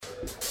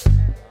Good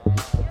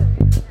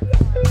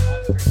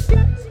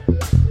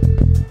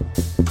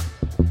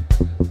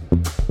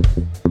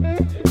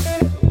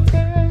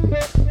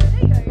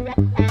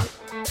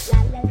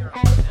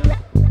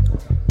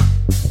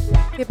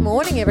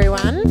morning,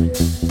 everyone.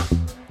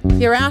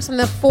 If you're out in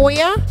the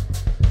foyer,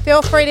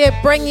 feel free to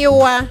bring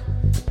your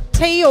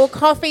tea or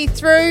coffee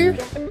through.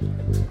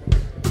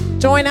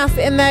 Join us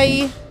in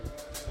the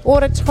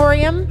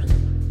auditorium,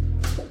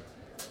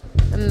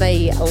 in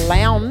the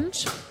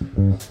lounge.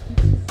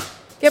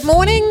 Good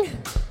morning.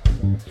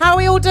 How are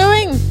we all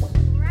doing?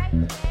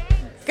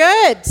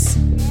 Good.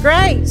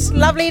 Great.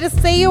 Lovely to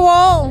see you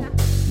all.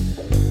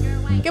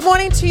 Good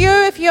morning to you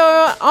if you're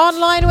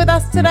online with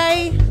us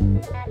today.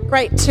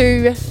 Great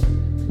to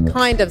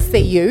kind of see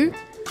you.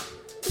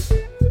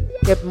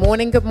 Good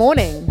morning, good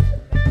morning.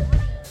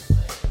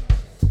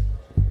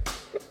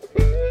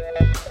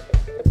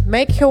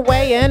 Make your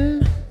way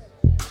in.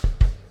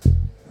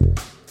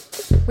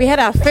 We had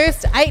our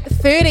first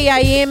 8:30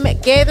 a.m.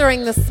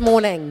 gathering this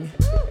morning.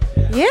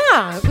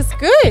 Yeah, it was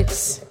good.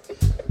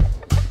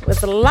 It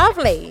was a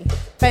lovely,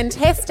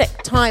 fantastic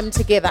time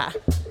together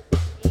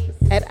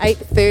at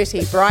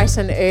 8:30, bright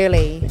and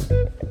early.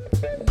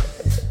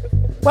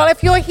 Well,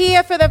 if you're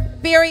here for the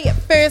very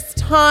first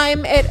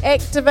time at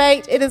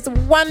Activate, it is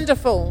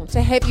wonderful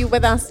to have you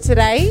with us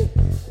today.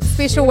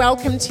 Special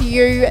welcome to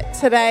you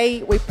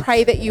today. We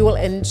pray that you will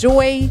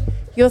enjoy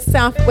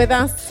yourself with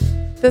us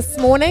this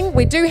morning.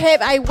 We do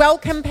have a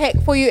welcome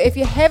pack for you. If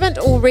you haven't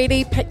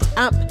already picked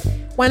up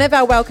one of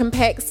our welcome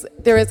packs,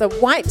 there is a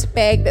white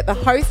bag that the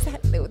host,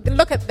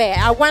 look at that,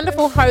 our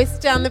wonderful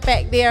host down the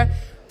back there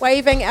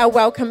waving our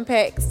welcome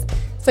packs.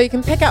 So you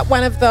can pick up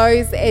one of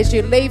those as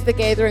you leave the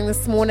gathering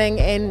this morning,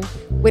 and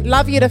we'd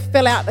love you to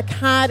fill out the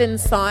card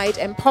inside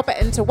and pop it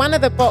into one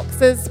of the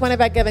boxes, one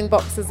of our giving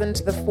boxes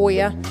into the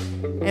foyer,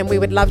 and we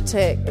would love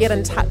to get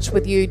in touch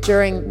with you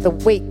during the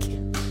week.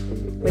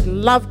 We'd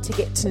love to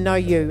get to know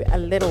you a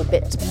little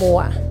bit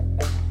more.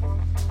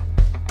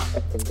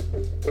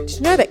 Did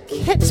you know that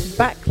Kit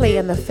Buckley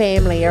and the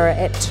family are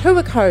at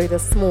Tuakau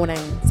this morning?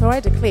 So I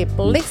declare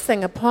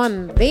blessing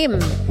upon them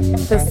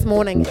this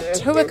morning at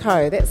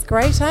Tuakau. That's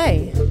great,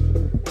 eh?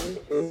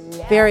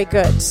 Very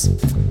good.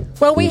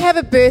 Well, we have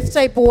a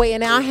birthday boy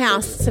in our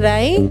house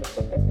today.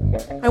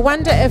 I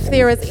wonder if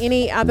there is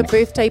any other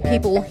birthday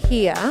people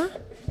here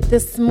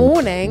this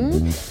morning.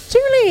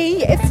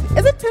 Julie,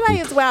 is it today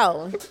as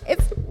well?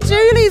 It's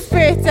Julie's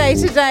birthday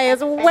today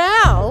as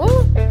well.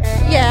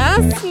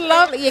 Yes,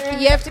 lovely.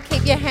 You have to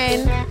keep your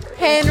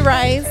hand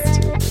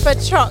raised for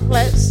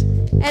chocolate.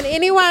 And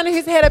anyone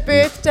who's had a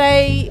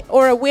birthday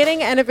or a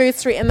wedding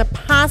anniversary in the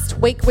past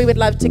week, we would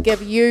love to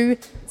give you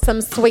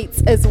some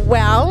sweets as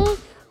well.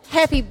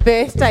 Happy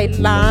birthday,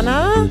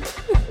 Lana.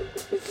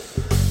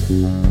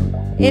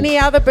 Any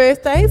other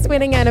birthdays,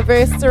 wedding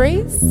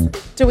anniversaries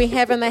do we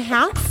have in the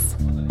house?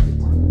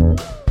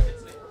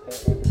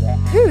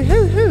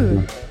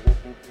 Who?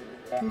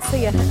 I can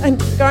see you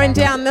going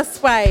down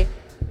this way.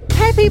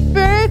 Happy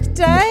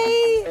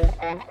birthday.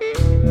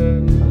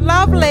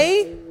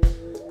 Lovely.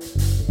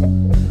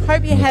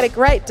 Hope you had a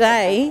great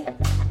day.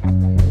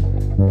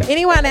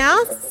 Anyone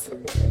else?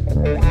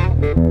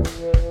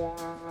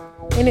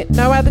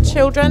 No other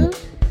children?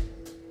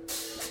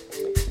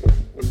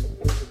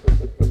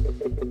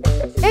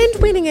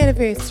 And wedding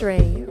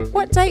anniversary.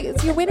 What date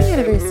is your wedding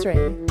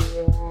anniversary?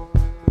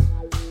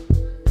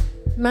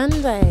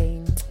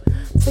 Monday.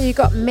 So you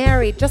got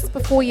married just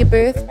before your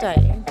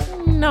birthday.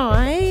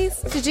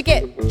 Nice. Did you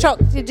get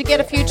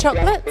a few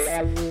chocolates?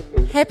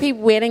 Happy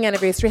wedding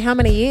anniversary. How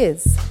many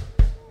years?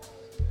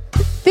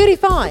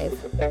 35.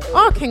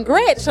 Oh,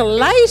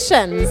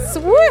 congratulations.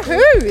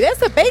 Woohoo.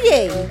 That's a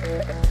biggie.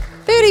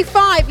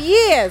 35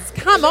 years.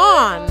 Come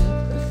on.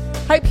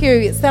 Hope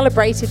you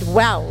celebrated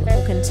well,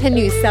 or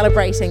continue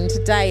celebrating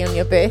today on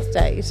your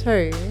birthday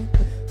too.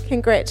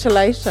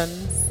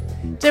 Congratulations.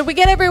 Did we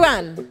get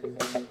everyone?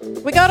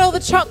 We got all the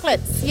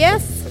chocolates,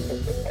 yes?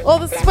 All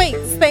the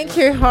sweets. Thank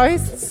you,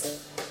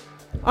 hosts.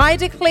 I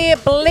declare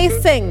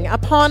blessing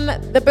upon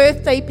the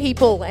birthday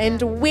people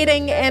and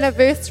wedding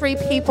anniversary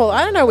people.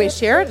 I don't know where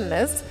Sheridan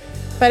is,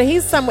 but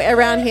he's somewhere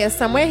around here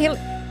somewhere.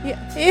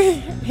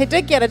 He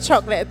did get a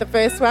chocolate at the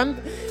first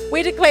one.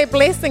 We declare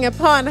blessing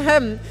upon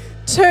him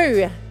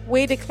too.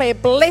 We declare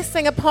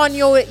blessing upon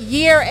your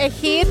year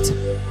ahead,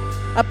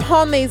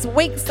 upon these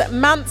weeks,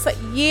 months,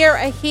 year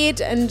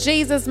ahead in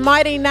Jesus'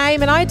 mighty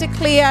name. And I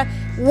declare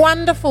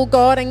wonderful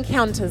God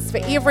encounters for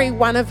every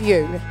one of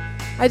you.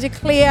 I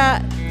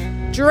declare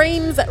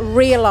dreams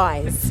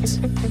realized.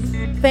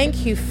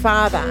 Thank you,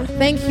 Father.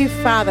 Thank you,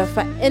 Father,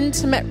 for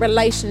intimate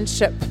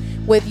relationship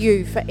with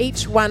you for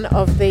each one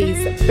of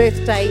these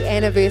birthday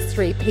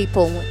anniversary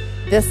people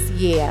this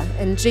year.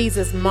 In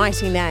Jesus'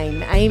 mighty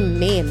name,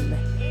 amen.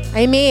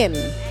 Amen.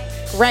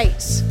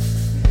 Great.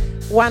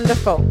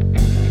 Wonderful.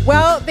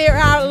 Well, there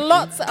are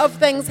lots of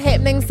things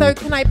happening, so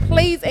can I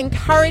please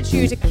encourage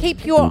you to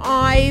keep your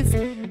eyes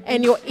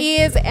and your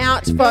ears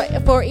out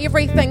for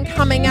everything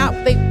coming up.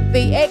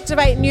 The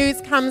Activate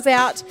News comes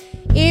out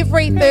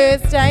Every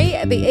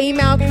Thursday, the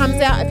email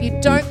comes out. If you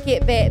don't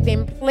get that,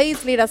 then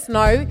please let us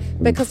know,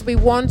 because we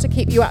want to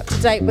keep you up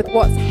to date with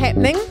what's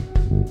happening.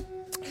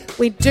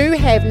 We do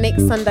have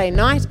next Sunday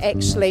night,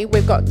 actually.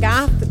 We've got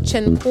Garth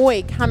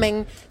Chinpoy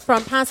coming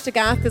from, Pastor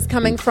Garth is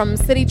coming from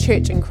City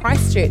Church in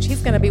Christchurch.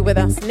 He's going to be with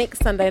us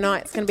next Sunday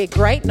night. It's going to be a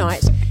great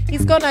night.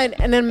 He's got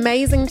an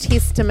amazing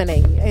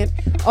testimony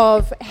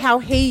of how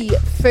he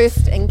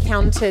first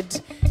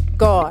encountered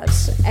God.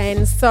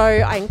 And so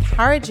I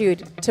encourage you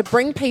to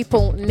bring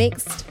people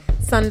next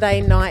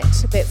Sunday night.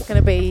 That's going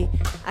to be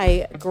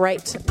a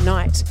great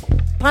night.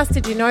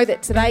 Pastor, do you know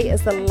that today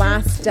is the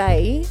last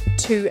day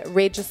to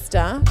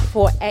register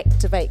for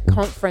Activate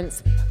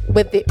Conference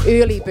with the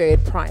early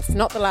bird price?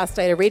 Not the last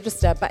day to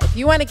register, but if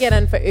you want to get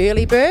in for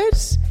early bird,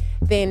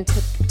 then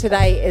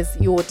today is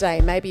your day.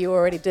 Maybe you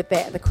already did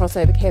that at the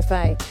Crossover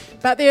Cafe.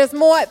 But there's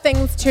more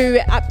things to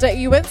update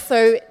you with,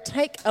 so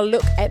take a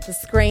look at the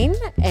screen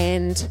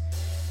and...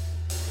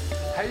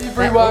 Hey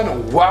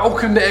everyone,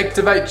 welcome to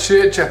Activate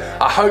Church.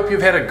 I hope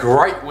you've had a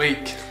great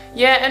week.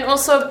 Yeah, and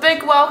also a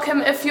big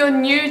welcome if you're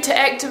new to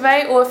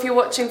Activate or if you're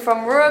watching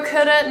from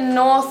Ruakura,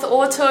 North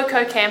or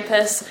Tuakau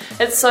campus.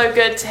 It's so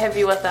good to have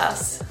you with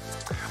us.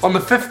 On the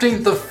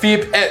 15th of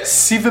Feb at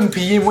 7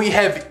 p.m, we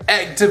have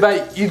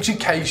Activate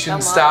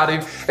Education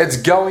starting. It's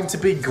going to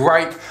be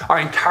great.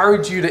 I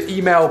encourage you to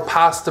email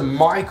Pastor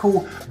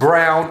Michael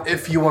Brown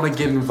if you want to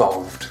get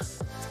involved.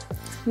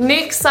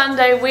 Next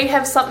Sunday, we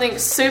have something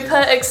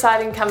super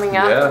exciting coming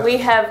up. Yeah. We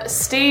have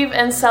Steve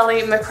and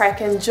Sally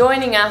McCracken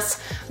joining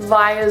us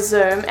via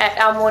Zoom at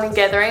our morning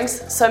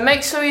gatherings. So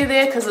make sure you're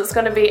there because it's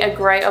going to be a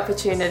great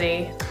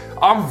opportunity.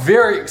 I'm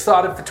very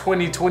excited for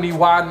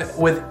 2021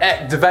 with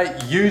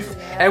Activate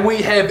Youth, and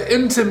we have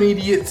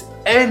intermediate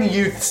and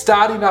youth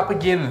starting up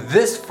again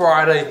this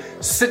Friday,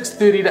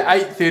 6:30 to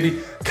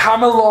 8:30.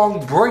 Come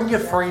along, bring your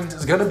friends.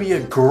 It's going to be a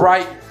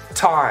great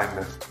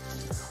time.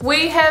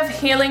 We have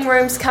healing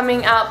rooms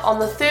coming up on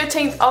the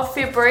 13th of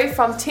February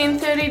from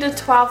 10:30 to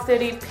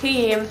 12:30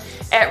 p.m.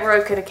 at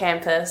Ruakura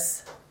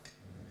campus.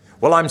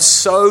 Well, I'm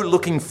so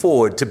looking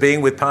forward to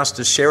being with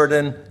Pastor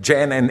Sheridan,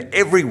 Jan, and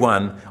every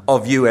one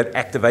of you at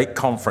Activate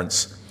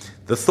Conference.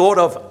 The thought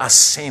of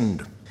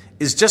ascend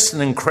is just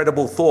an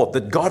incredible thought,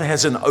 that God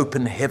has an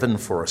open heaven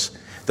for us,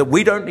 that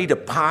we don't need to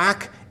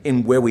park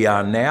in where we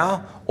are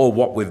now or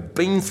what we've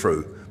been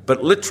through,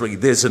 but literally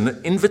there's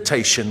an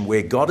invitation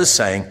where God is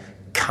saying,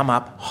 come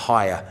up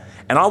higher.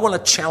 And I want to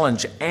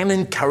challenge and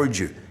encourage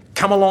you,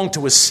 come along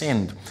to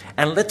ascend,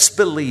 and let's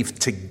believe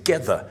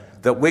together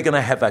that we're going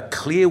to have a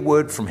clear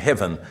word from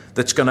heaven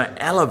that's going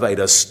to elevate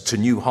us to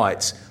new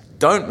heights.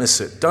 Don't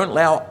miss it. Don't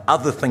allow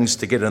other things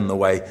to get in the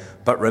way.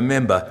 But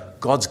remember,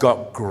 God's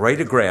got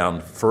greater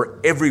ground for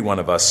every one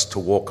of us to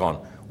walk on.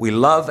 We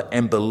love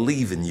and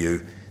believe in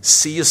you.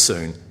 See you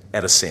soon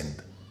at Ascend.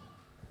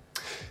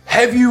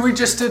 Have you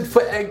registered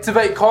for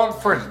Activate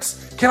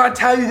Conference? Can I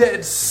tell you that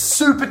it's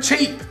super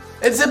cheap?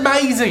 It's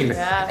amazing.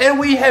 Yeah. And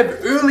we have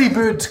early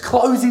birds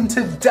closing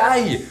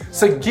today.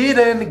 So get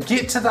in,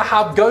 get to the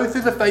hub, go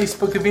through the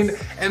Facebook event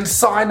and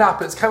sign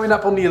up. It's coming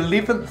up on the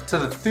 11th to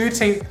the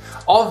 13th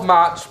of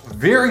March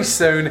very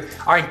soon.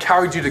 I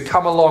encourage you to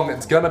come along.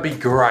 It's going to be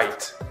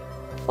great.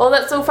 Well,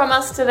 that's all from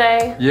us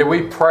today. Yeah,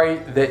 we pray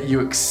that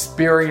you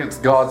experience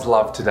God's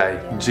love today.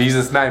 In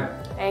Jesus' name.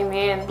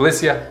 Amen.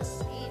 Bless you.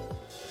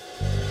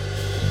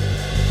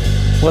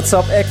 What's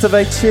up,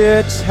 Activate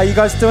Church? How you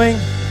guys doing?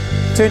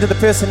 Turn to the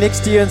person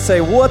next to you and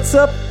say, what's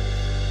up?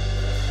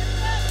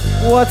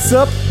 What's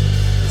up?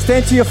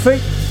 Stand to your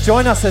feet.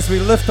 Join us as we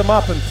lift them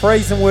up and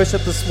praise and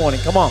worship this morning.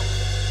 Come on.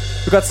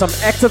 We've got some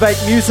Activate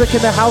music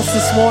in the house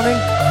this morning.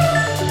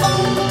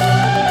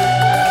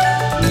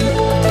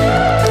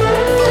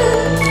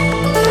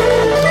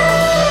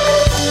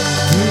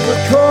 You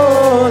were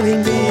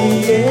calling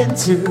me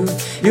into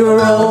your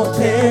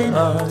open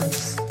arms.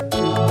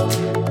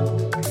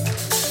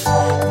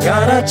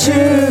 God, I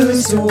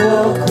choose to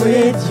walk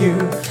with you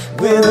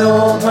with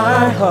all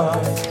my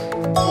heart.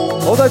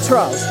 Although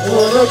trials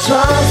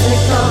may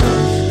come,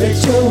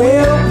 let your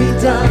will be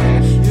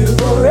done.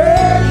 You've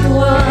already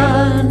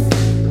won.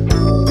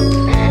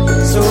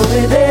 So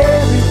with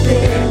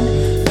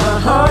everything, my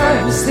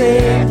heart will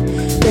sing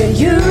that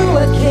you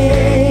are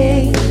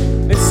King.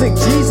 Let's sing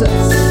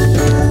Jesus.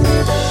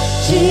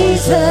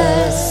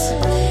 Jesus,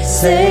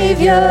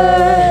 Savior,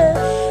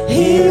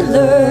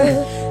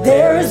 Healer.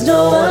 There is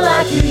no one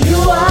like you. You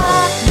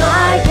are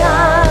my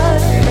God.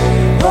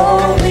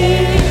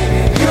 Holy,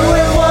 you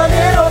have won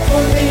it all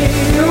for me.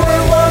 You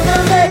have won the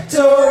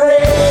victory.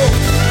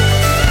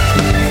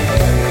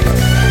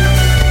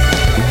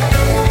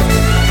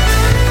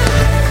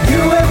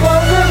 You have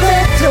won the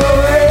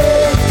victory.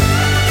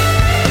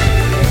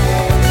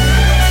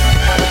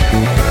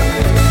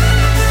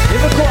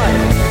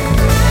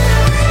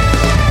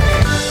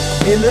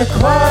 In the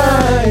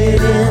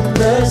quiet, in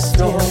the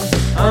storm,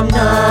 I'm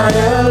not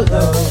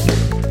alone.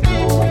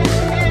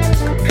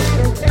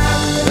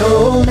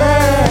 No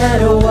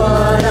matter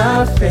what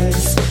I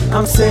face,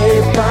 I'm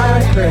saved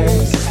by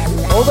grace.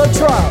 Although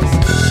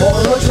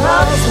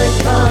trials may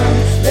come,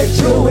 let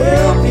your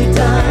will be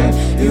done.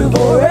 You've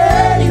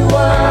already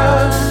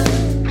won.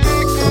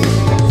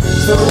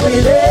 So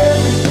with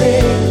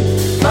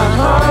everything, my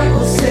heart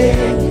will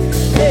sing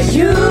that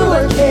you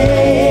are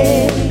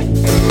King.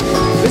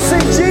 Let's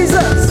sing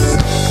Jesus.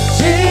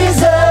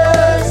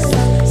 Jesus,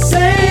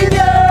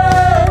 Savior,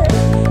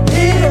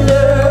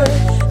 Healer.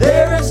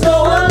 There is no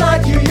one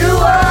like you. You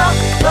are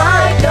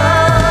my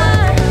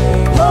God.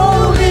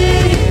 Holy,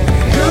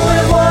 you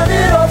have won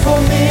it all for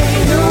me.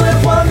 You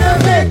have won the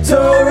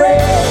victory.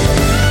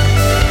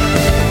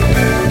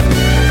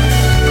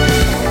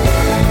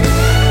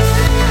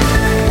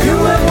 You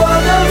have won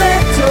the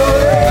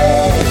victory.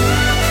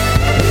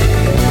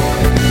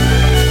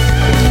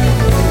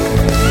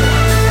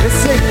 Let's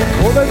sing.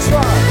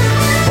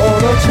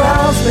 Although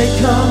trials may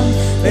come,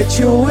 let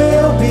your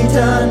will be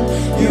done.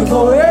 You've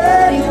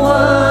already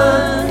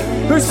won.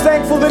 Who's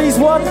thankful that he's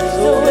won?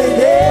 So with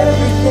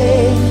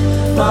everything,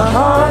 my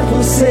heart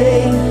will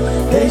sing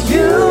that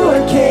you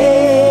are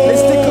King.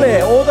 Let's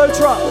declare, although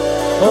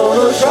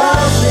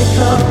trials may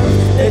come,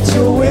 let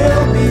your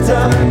will be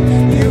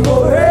done. You've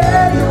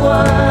already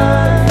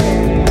won.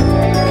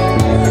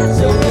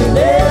 So with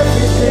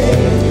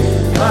everything,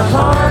 my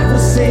heart will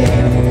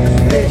sing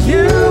that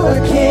you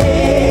are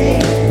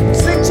King.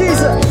 Sing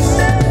Jesus.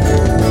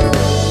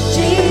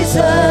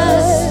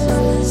 Jesus,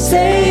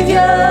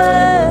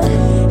 Savior,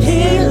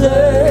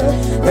 Healer.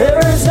 There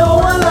is no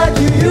one like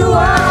you. You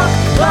are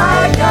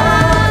my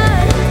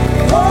God.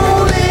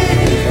 Holy,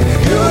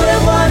 you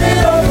have won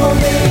it all for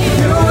me.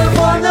 You have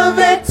won the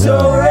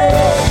victory.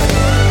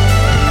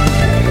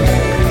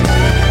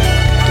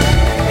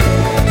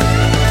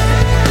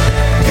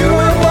 You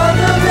have won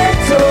the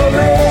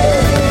victory.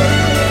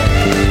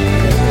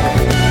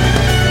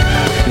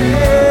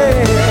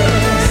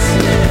 Yes,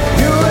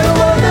 you have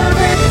won the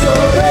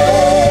victory.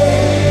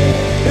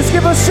 Let's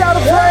give a shout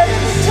of praise.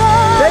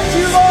 Thank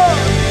you, Lord.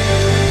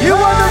 You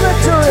won the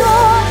victory.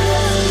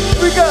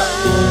 We go.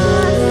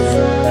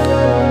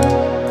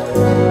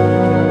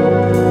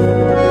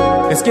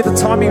 Let's get the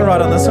timing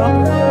right on this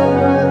one.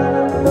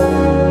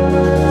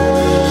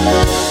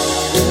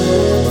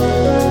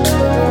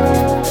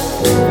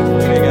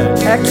 There you go.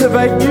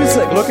 Activate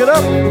music. Look it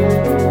up.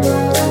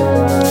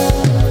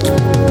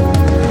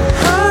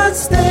 I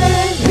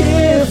stand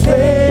here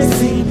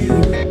facing you.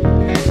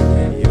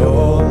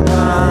 You're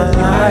my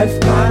life,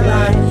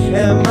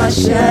 and my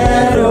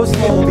shadows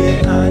fall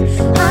behind.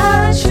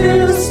 I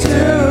choose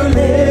to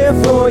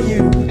live for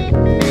you.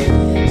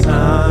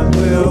 Time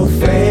will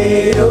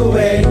fade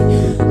away,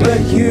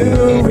 but you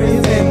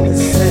remain the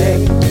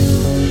same.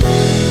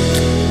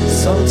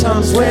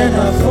 Sometimes when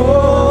I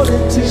fall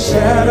into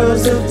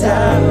shadows of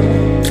doubt,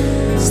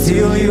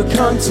 still you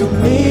come to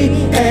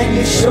me and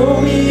you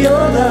show me your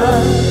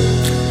love.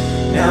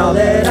 Now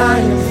that I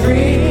am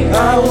free,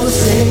 I will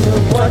sing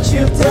of what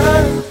you've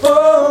done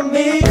for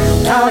me.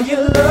 How you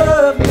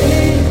love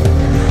me,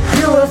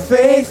 you are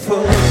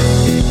faithful.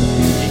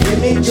 You give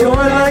me joy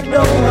like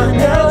no one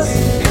else.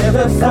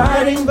 Never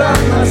fighting by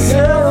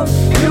myself,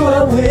 you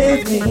are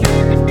with me.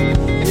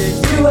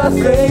 You are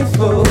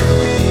faithful.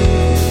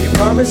 You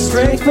promise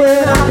strength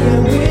when I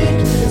am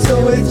weak. So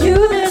with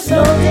you there's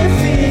no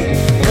defeat.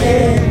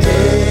 And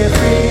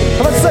every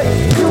come on, say,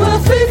 you are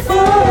faithful.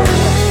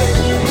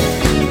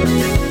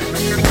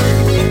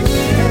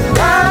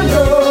 I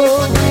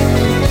know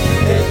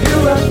that you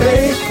are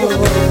faithful.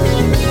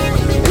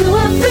 You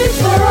are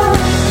faithful.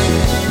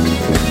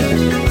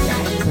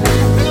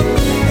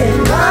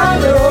 And I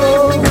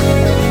know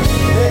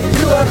that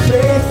you are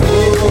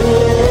faithful.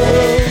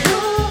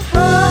 Your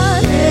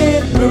heart,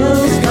 it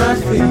moves my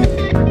feet.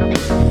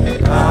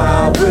 I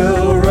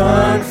will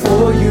run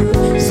for you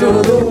so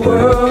the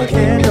world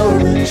can know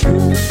the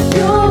truth.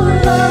 Your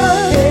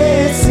love,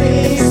 it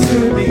seems to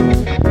me.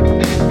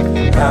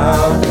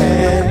 How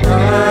can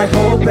I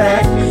hold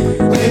back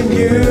when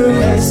you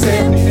have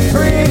set me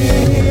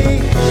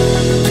free?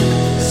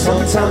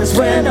 Sometimes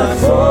when I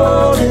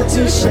fall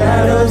into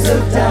shadows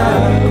of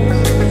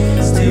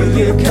doubt, still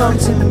you come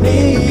to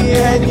me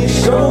and you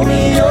show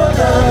me your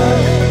love.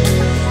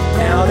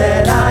 Now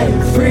that I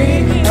am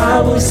free, I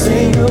will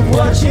sing of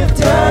what you've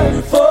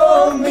done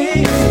for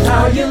me.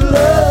 How you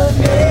love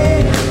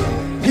me,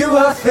 you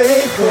are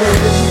faithful.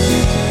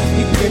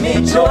 You give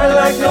me joy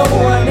like no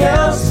one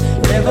else.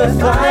 Never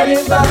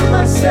fighting by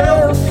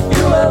myself,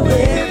 you are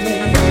with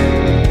me.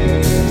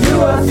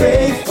 You are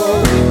faithful.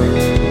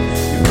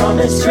 You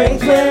promise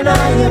strength when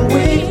I am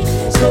weak.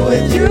 So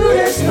with you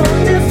there's no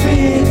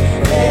defeat.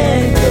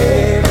 And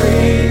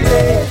every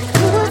day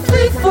you are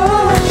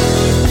faithful.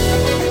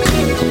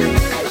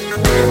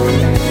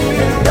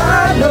 And I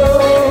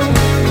know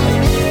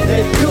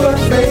that you are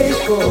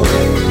faithful.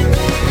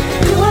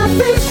 You are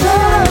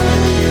faithful.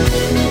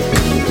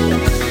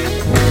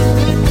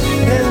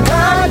 And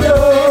I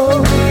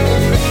know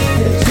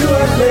that you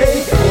are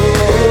faithful.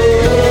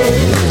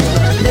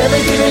 Never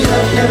giving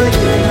up, never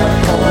giving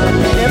up on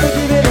me. Never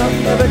giving up,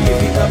 never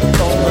giving up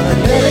on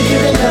me. Never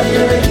giving up,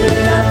 never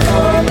giving up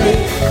on me.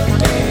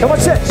 Come on,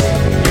 say.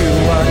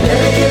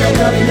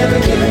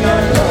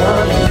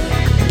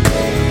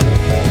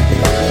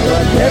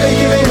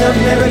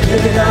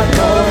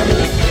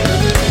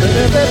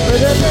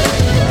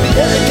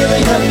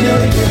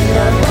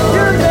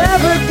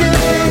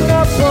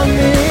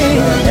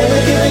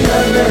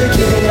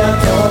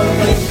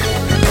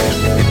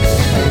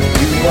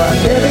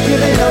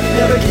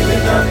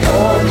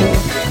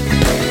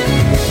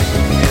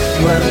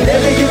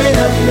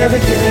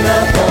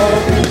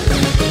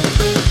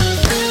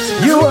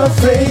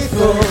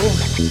 faithful.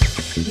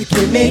 You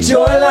give me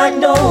joy like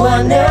no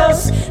one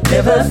else.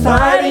 Never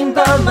fighting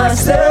by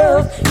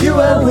myself. You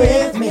are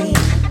with me.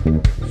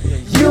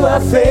 You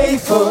are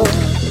faithful.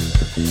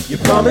 You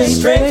promise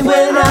strength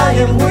when I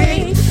am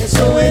weak. And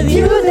so with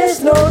you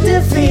there's no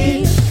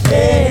defeat.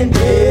 And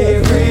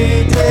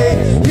every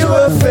day you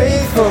are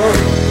faithful.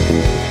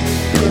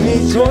 Give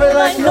me joy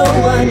like no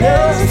one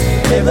else.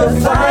 Never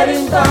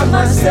fighting by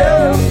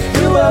myself.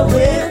 You are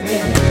with me.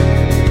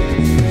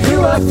 You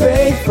are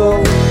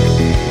faithful.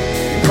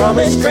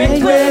 Promise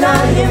strength when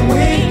I am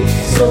weak.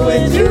 So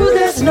with you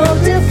there's no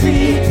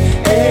defeat.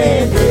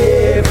 And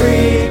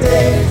every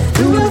day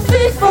you are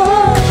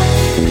faithful.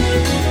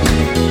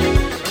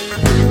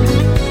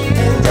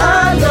 And I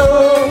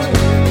know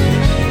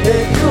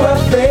that you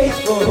are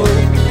faithful.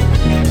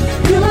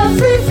 You are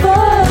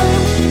faithful.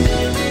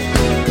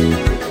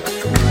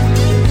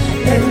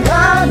 And I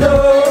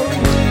know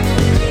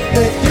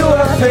that you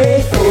are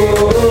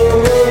faithful.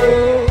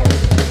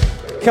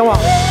 Come on.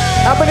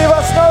 How many of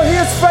us know He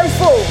is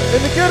faithful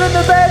in the good and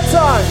the bad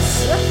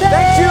times?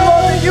 Thank you,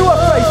 Lord, that you are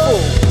faithful.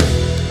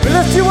 We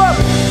lift you up.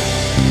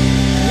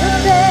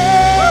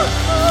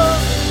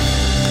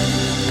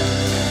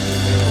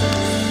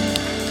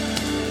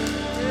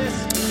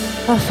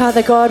 Oh,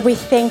 Father God, we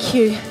thank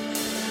you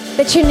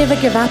that you never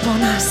give up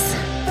on us.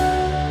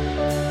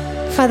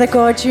 Father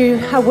God,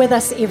 you are with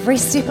us every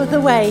step of the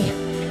way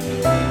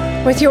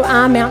with your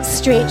arm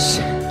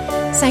outstretched,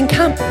 saying,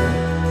 come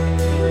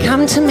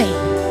to me.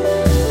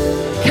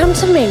 Come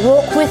to me,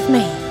 walk with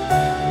me.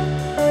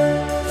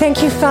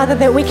 Thank you, Father,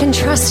 that we can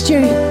trust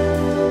you.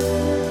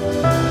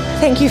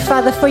 Thank you,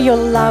 Father, for your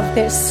love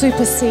that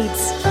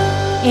supersedes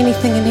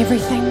anything and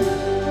everything.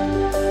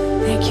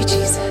 Thank you,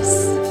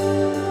 Jesus.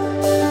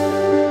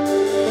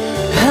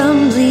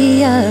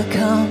 Humbly I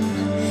come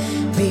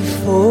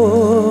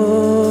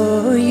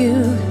before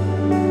you,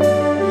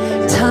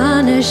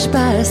 tarnished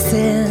by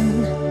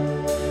sin,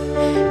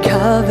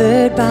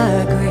 covered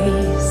by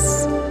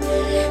grace.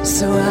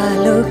 So I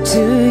look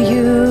to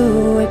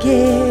you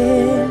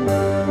again.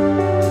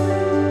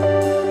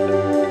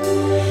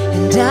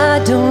 And I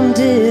don't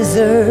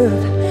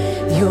deserve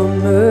your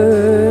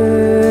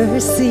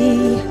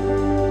mercy.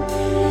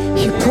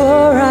 You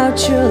pour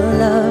out your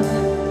love,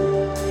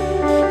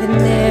 it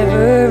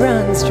never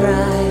runs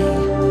dry.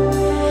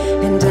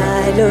 And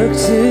I look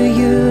to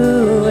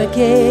you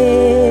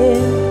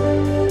again.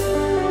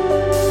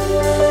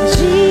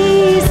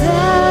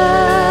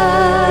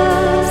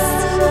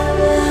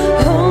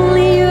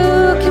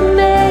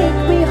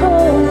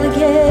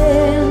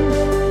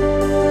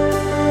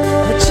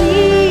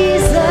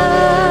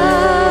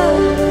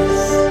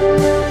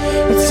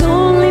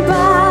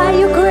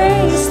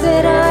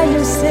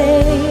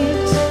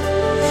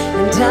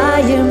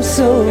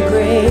 So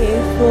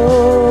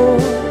grateful,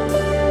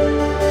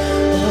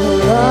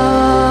 all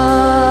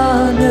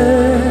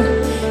honor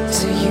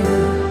to you,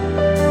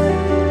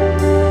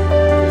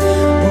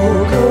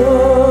 all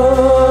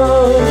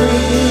glory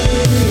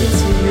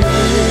to you.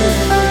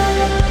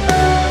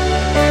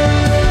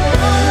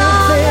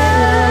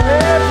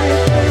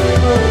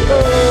 Everything, all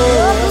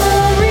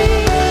glory,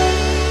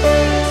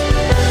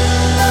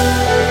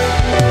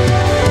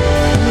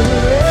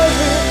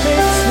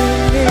 everything to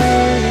me.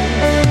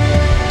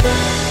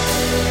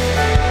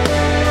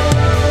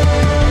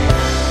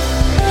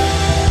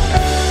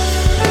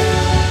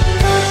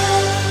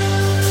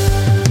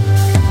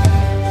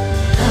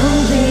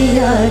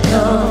 I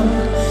come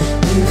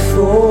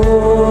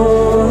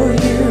before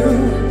you,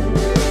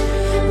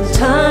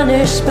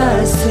 tarnished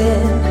by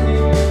sin,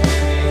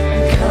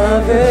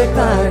 covered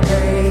by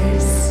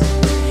grace.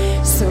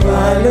 So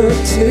I look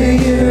to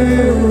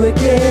you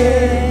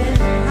again.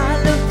 I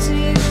look to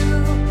you,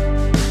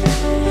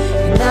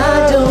 and I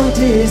don't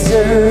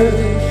deserve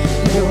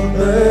your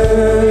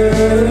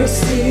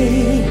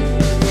mercy.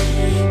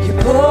 You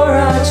pour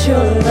out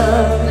your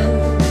love,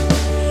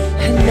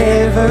 and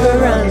never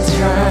runs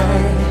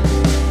dry.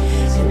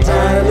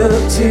 I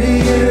look to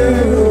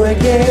you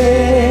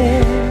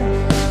again.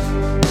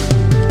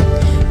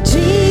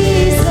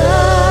 Jesus,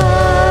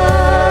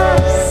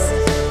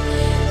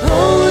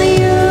 only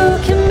you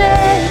can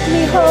make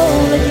me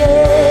whole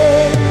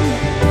again.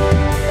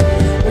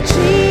 Oh,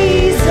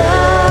 Jesus,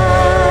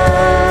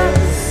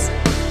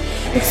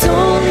 it's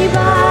only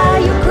by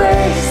your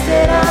grace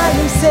that I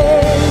am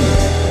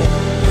saved.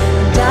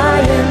 And I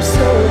am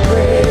so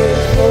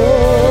grateful.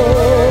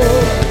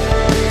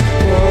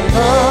 Oh,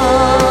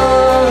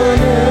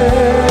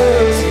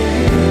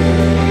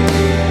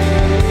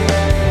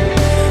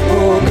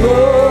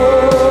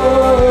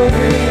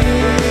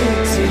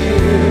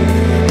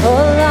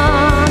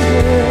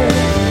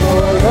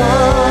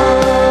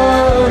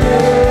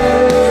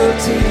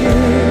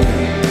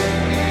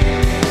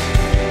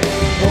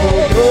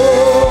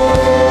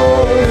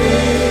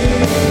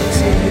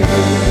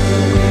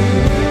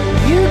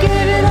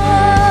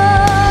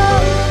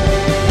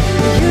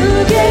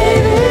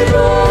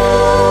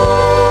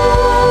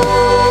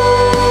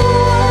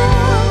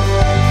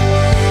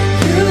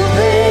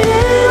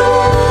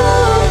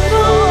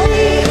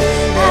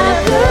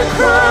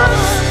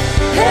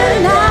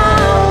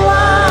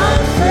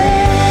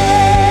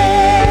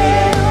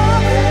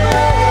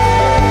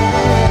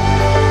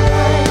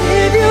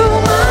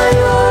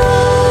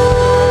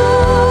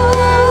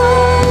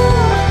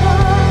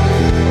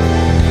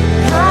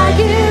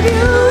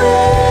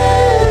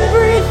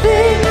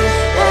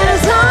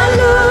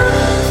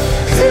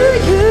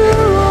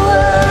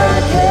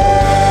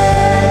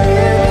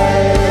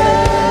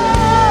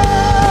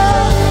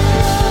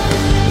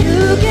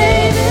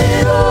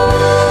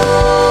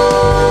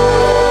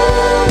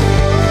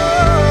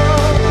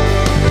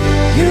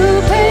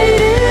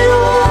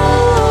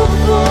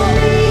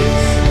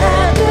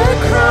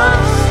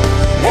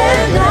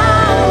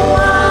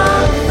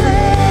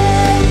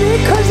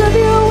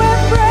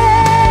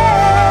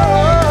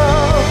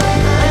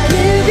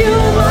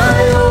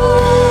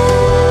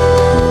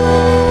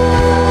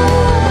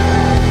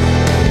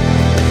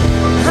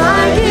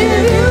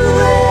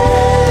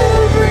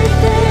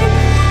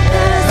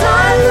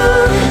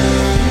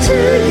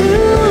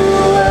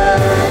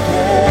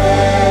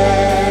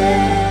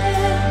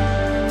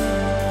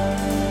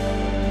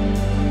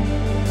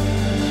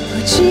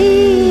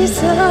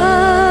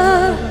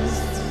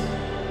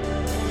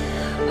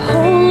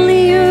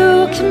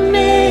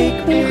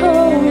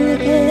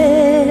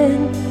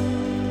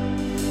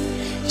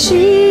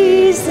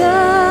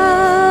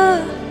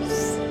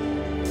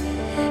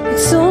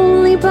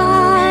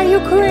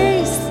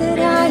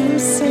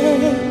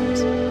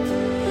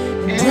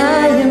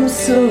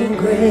 so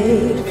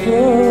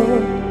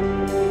grateful.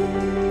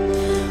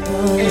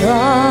 All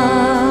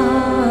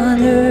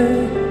honor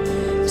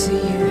to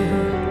you.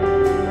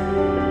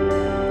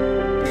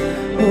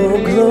 Oh,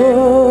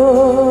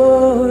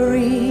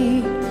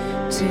 glory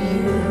to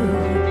you.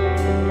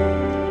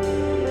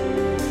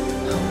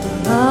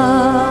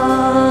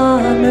 All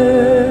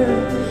honor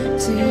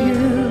to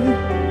you.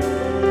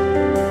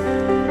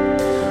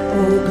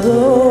 Oh,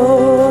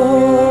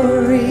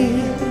 glory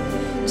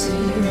to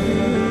you.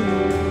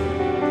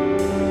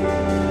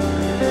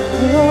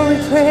 Glory,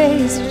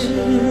 praise you,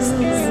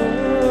 Jesus.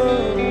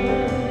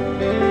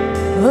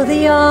 Oh,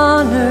 the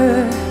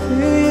honor,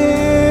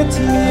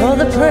 all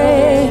the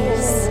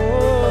praise,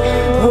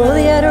 all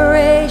the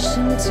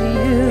adoration to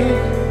you.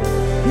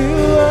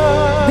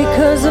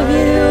 Because of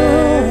you,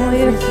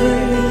 we're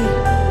free.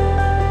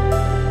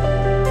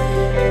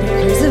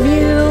 Because of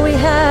you, we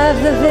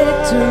have the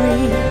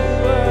victory.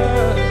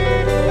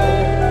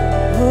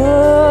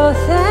 Oh,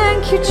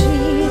 thank you,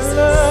 Jesus.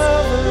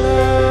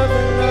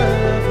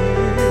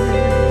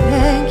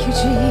 Thank you,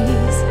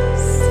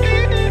 Jesus.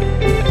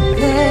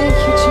 Thank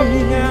you,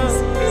 Jesus.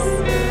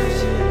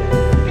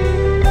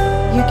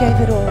 You gave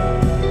it all.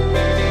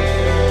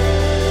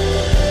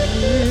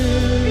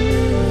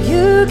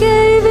 You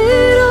gave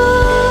it all.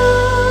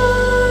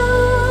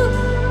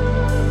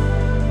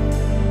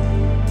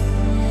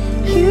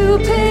 You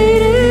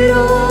paid it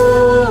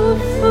all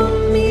for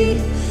me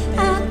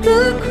at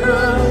the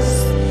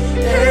cross,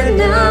 and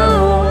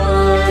now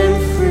I'm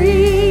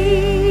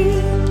free.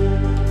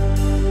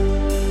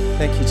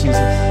 Thank you, Jesus. I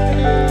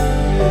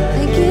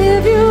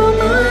give you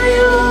my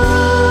all.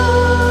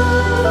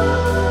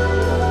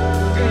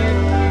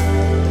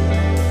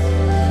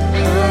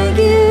 I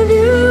give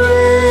you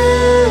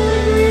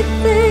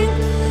everything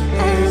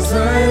as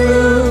I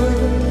look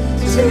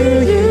to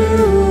you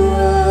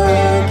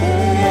again.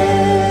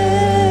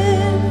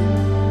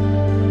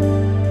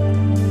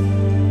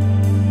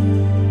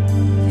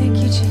 Thank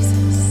you,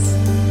 Jesus.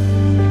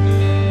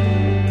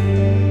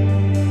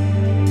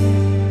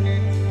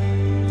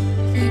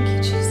 Thank you,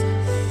 Jesus.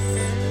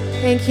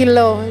 Thank you,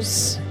 Lord.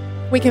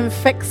 We can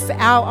fix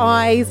our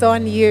eyes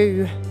on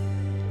you.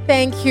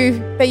 Thank you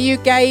that you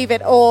gave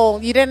it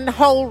all. You didn't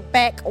hold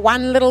back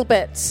one little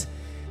bit,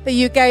 that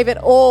you gave it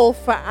all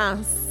for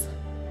us.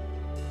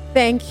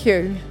 Thank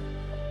you.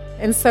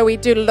 And so we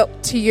do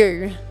look to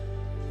you.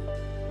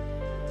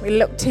 We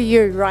look to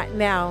you right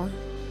now.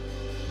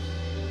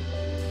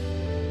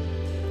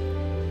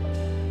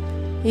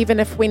 Even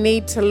if we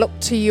need to look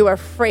to you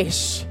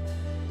afresh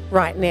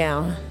right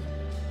now,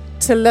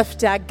 to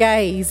lift our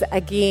gaze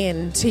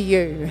again to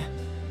you.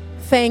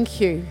 Thank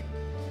you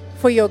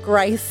for your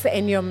grace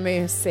and your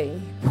mercy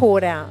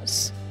poured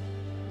out.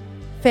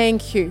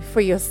 Thank you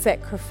for your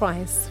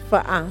sacrifice for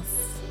us.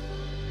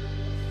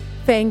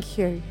 Thank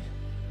you.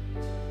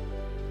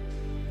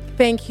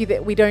 Thank you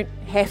that we don't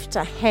have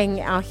to hang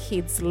our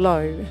heads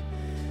low,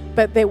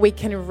 but that we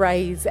can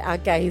raise our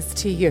gaze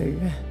to you.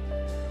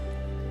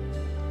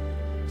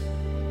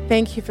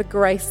 Thank you for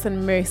grace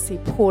and mercy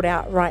poured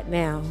out right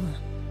now.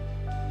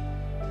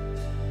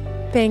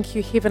 Thank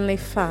you, Heavenly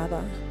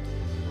Father,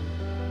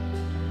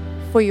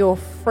 for your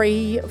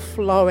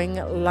free-flowing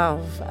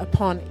love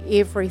upon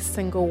every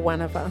single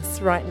one of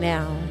us right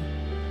now.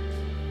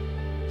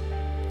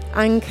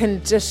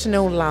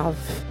 Unconditional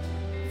love.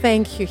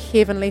 Thank you,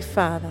 Heavenly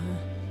Father.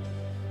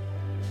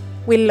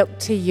 We look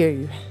to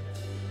you.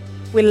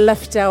 We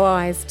lift our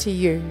eyes to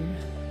you.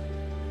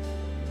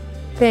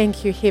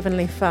 Thank you,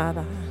 Heavenly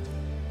Father.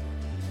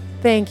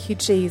 Thank you,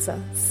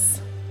 Jesus.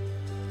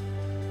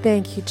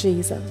 Thank you,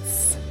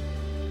 Jesus.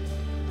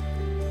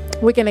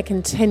 We're going to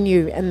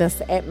continue in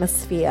this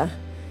atmosphere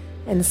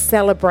and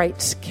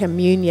celebrate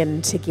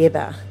communion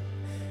together.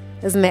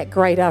 Isn't that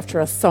great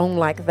after a song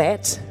like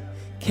that?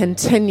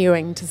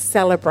 Continuing to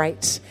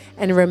celebrate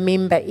and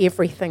remember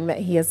everything that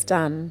he has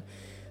done.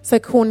 So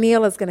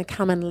Cornel is going to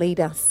come and lead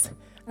us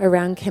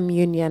around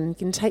communion. You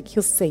can take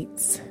your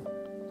seats.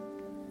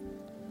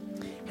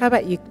 How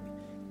about you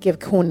give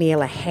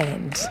Cornel a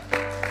hand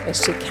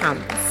as she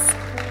comes?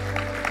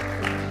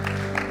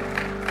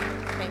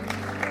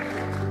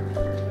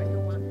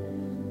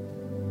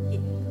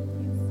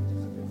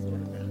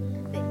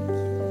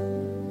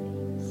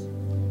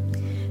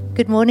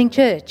 Good morning,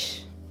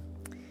 church.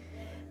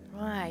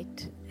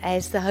 Right,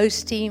 as the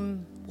host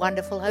team,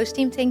 wonderful host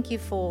team, thank you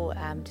for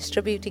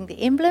distributing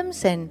the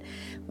emblems. And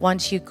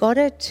once you got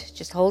it,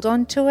 just hold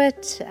on to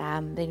it.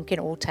 Then you can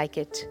all take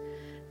it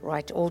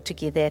right all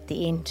together at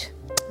the end.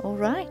 All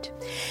right.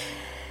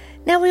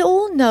 Now, we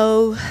all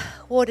know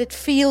what it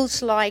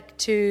feels like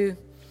to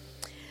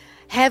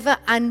have an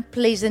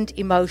unpleasant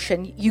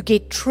emotion. You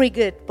get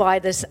triggered by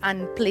this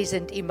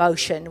unpleasant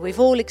emotion. We've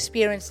all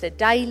experienced it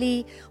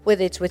daily,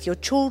 whether it's with your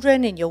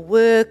children, in your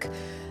work,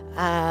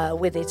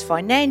 whether it's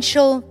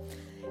financial.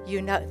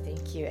 You know,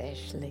 thank you,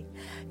 Ashley.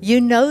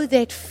 You know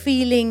that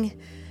feeling,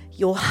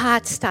 your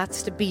heart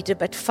starts to beat a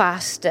bit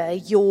faster,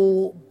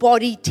 your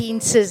body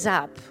tenses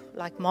up,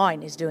 like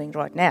mine is doing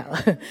right now.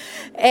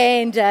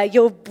 And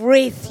your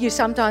breath, you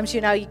sometimes,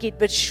 you get a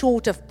bit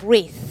short of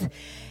breath.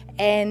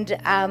 And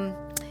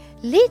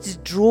let's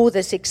draw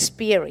this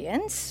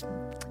experience.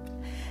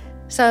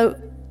 So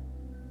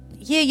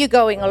here you're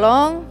going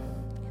along,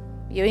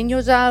 you're in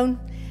your zone,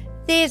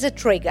 there's a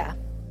trigger,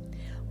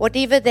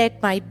 whatever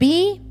that may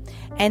be,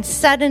 and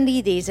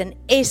suddenly there's an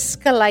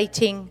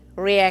escalating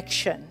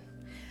reaction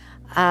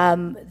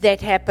that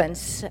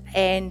happens.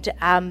 And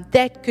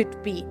that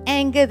could be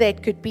anger,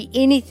 that could be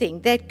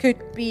anything, that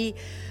could be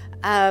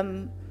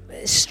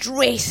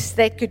stress,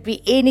 that could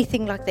be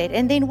anything like that.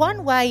 And then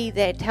one way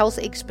that health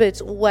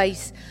experts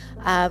always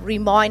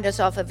remind us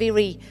of, a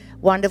very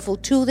wonderful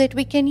tool that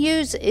we can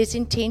use, is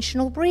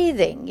intentional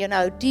breathing.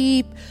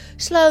 Deep,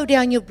 slow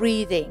down your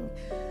breathing.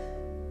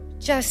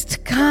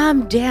 Just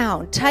calm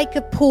down, take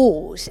a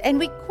pause. And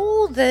we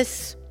call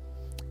this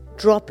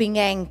dropping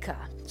anchor.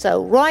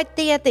 So right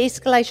there at the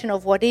escalation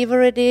of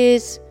whatever it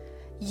is,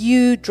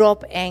 you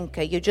drop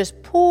anchor. You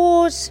just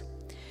pause,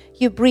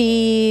 you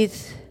breathe,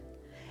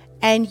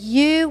 and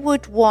you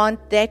would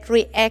want that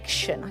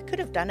reaction. I could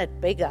have done it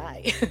bigger.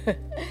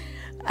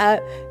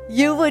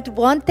 You would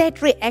want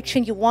that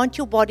reaction. You want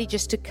your body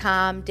just to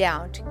calm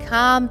down, to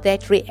calm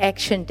that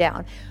reaction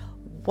down.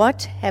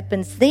 What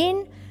happens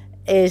then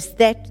is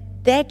that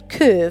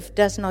curve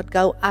does not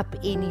go up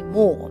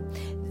anymore.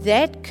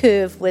 That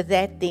curve with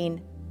that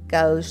then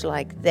goes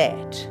like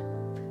that,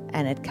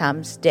 and it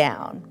comes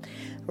down.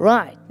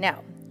 Right,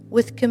 now,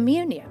 with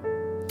communion,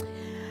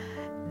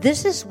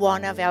 this is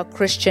one of our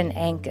Christian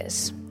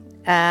anchors.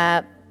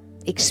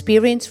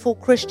 Experience for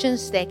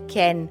Christians that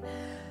can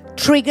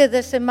trigger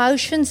this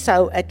emotion.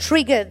 So a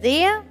trigger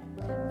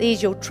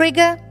there's your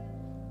trigger,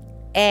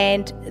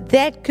 and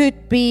that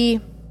could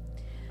be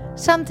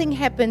something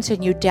happens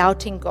and you're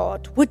doubting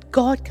God. Would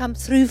God come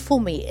through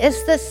for me?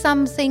 Is this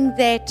something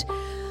that,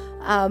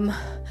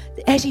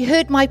 has He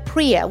heard my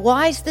prayer?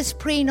 Why is this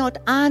prayer not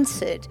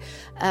answered?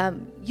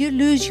 You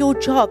lose your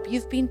job.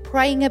 You've been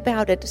praying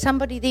about it.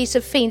 Somebody, there's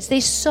offense.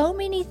 There's so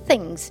many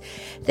things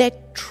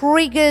that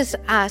triggers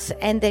us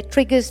and that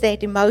triggers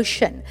that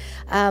emotion.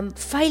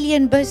 Failure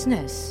in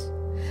business.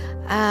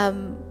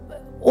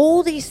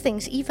 All these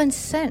things, even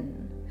sin.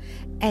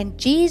 And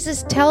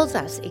Jesus tells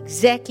us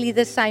exactly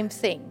the same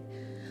thing.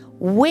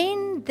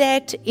 When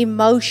that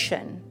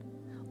emotion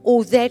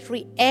or that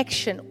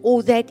reaction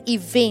or that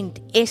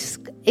event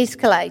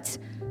escalates,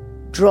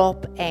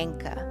 drop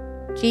anchor.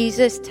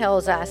 Jesus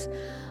tells us,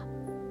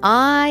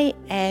 I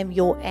am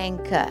your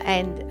anchor.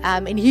 And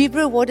in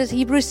Hebrew, what does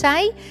Hebrew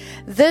say?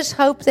 This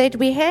hope that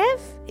we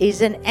have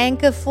is an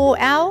anchor for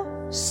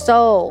our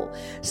soul.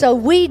 So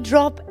we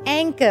drop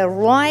anchor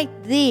right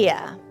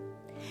there.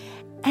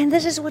 And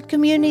this is what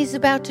community is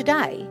about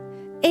today.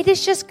 It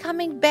is just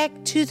coming back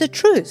to the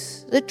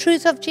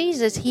truth of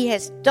Jesus. He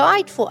has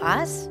died for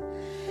us.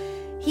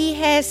 He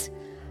has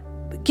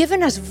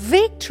given us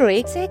victory.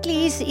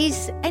 Exactly.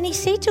 And He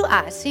said to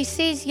us, He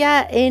says,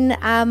 in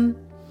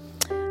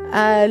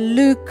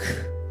Luke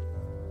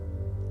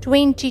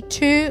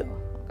 22.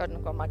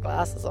 I've got my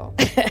glasses on.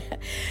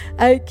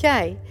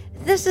 Okay.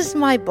 This is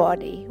my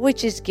body,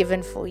 which is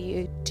given for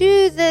you.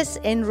 Do this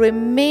in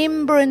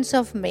remembrance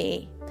of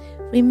me.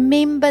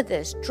 Remember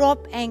this.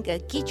 Drop anger.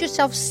 Get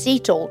yourself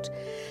settled.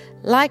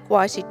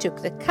 Likewise, He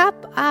took the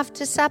cup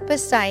after supper,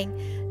 saying,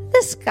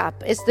 this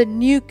cup is the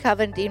new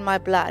covenant in my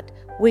blood,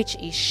 which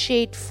is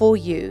shed for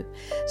you.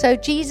 So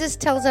Jesus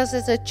tells us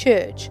as a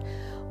church,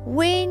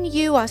 when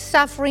you are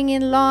suffering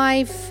in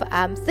life,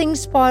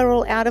 things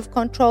spiral out of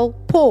control,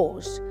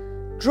 pause,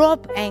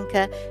 drop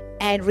anchor,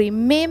 and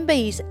remember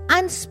His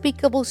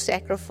unspeakable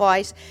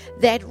sacrifice,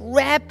 that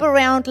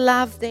wraparound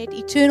love, that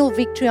eternal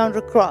victory on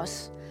the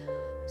cross.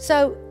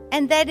 So,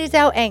 and that is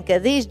our anchor.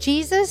 There's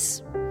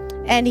Jesus,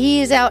 and He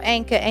is our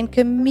anchor. And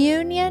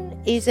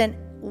communion is a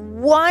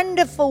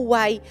wonderful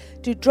way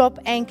to drop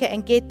anchor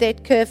and get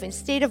that curve.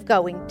 Instead of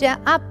going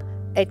up,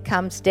 it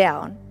comes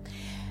down.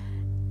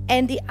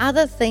 And the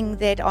other thing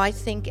that I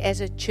think as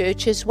a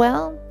church as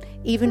well,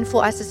 even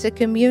for us as a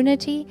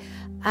community,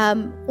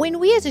 when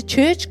we as a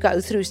church go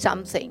through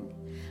something,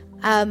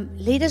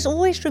 let us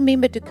always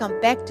remember to come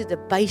back to the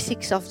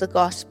basics of the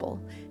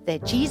gospel,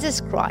 that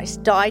Jesus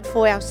Christ died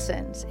for our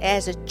sins.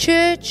 As a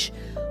church,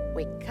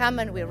 we come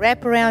and we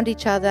wrap around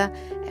each other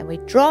and we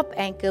drop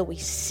anchor, we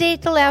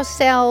settle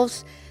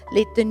ourselves,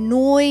 let the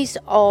noise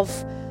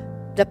of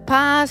the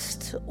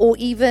past or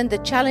even the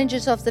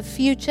challenges of the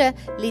future,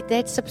 let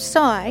that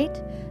subside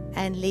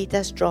and let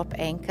us drop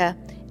anchor.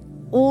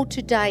 All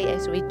today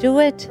as we do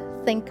it,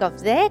 think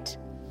of that.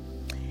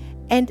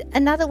 And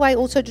another way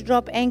also to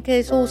drop anchor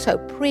is also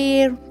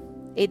prayer.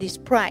 It is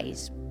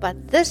praise.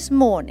 But this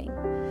morning,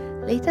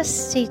 let us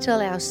settle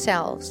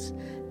ourselves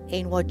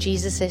in what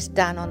Jesus has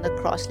done on the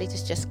cross. Let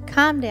us just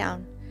calm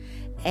down,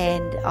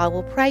 and I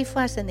will pray for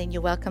us, and then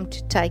you're welcome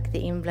to take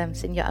the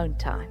emblems in your own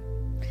time.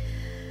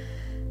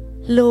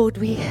 Lord,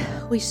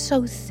 we're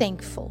so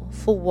thankful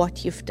for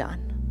what you've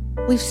done.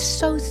 We're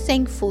so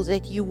thankful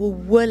that you were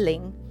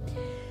willing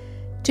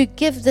to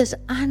give this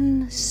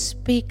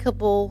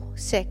unspeakable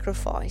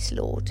sacrifice,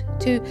 Lord,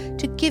 to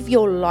give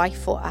your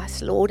life for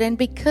us, Lord. And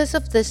because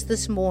of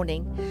this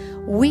morning,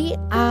 we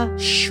are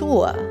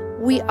sure,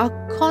 we are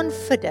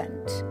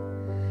confident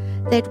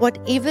that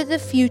whatever the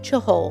future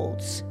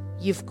holds,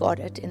 you've got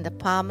it in the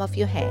palm of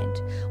your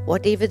hand.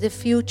 Whatever the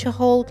future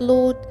holds,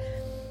 Lord,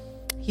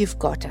 you've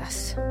got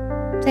us.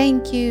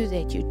 Thank you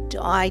that you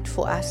died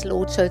for us,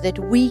 Lord, so that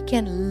we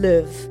can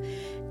live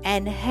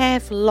and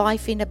have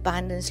life in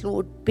abundance,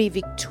 Lord. Be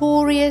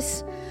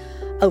victorious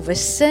over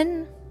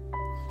sin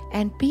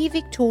and be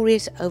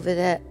victorious over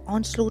the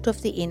onslaught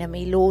of the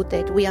enemy, Lord,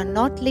 that we are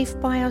not left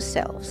by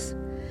ourselves,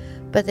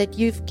 but that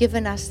you've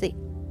given us the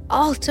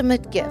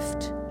ultimate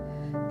gift,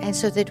 and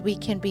so that we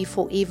can be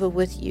forever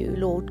with you,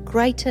 Lord.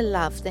 Greater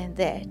love than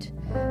that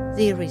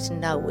there is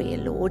nowhere,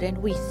 Lord, and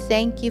we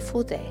thank you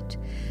for that.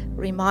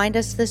 Remind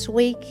us this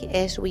week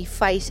as we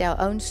face our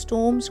own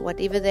storms,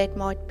 whatever that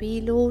might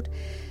be, Lord,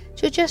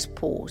 to just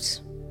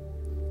pause,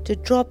 to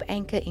drop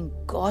anchor in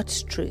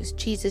God's truth.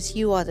 Jesus,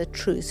 you are the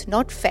truth,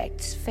 not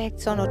facts.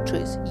 Facts are not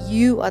truth.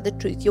 You are the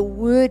truth. Your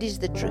word is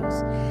the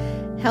truth.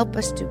 Help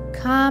us to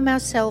calm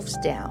ourselves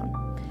down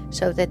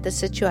so that the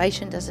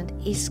situation doesn't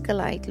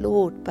escalate,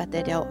 Lord, but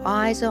that our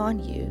eyes are on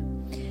you.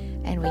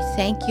 And we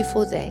thank you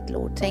for that,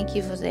 Lord. Thank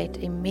you for that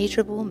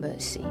immeasurable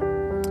mercy.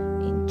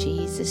 In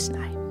Jesus'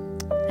 name,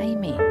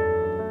 amen.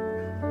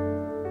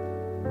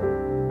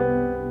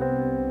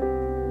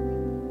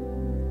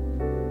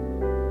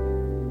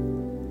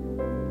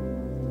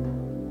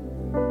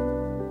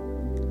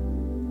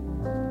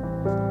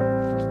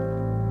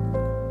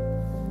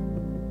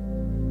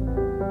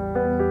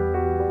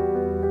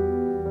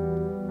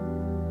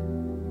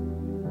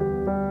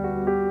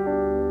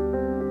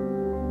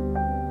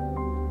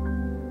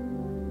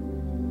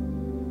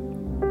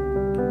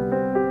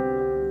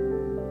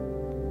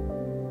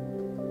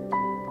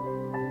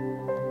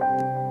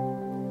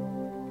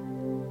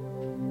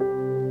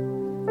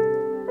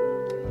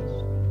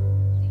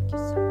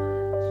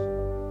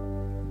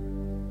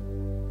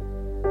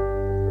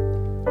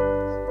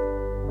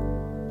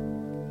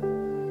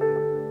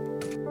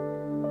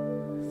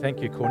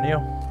 Thank you,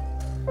 Cornel.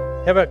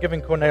 How about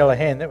giving Cornel a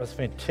hand? That was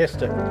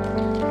fantastic.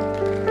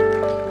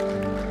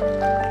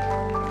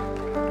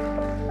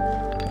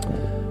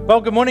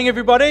 Well, good morning,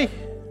 everybody.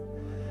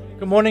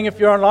 Good morning if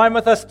you're online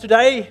with us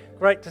today.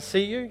 Great to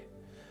see you.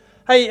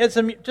 Hey,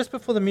 just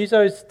before the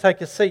musos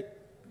take a seat,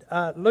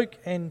 Luke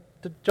and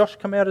did Josh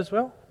come out as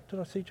well? Did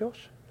I see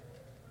Josh?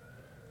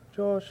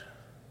 Josh.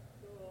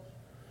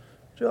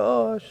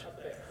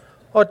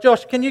 Oh,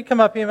 Josh, can you come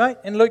up here, mate?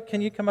 And Luke,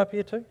 can you come up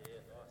here too?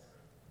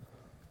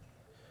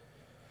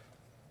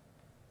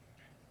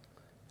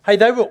 Hey,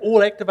 they were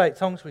all Activate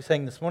songs we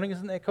sang this morning.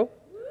 Isn't that cool?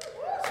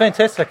 It's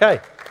fantastic, hey?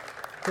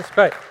 That's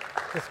great.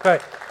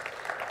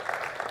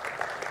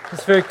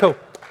 It's very cool.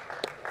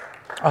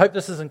 I hope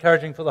this is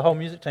encouraging for the whole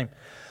music team.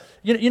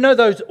 You know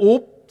those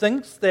orb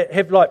things that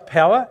have like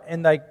power,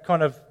 and they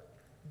kind of,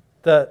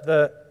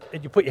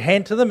 you put your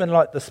hand to them and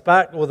like the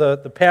spark or the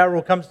power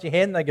all comes to your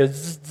hand and they go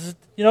zzz, zzz.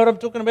 You know what I'm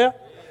talking about?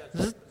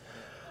 Zzz.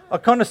 I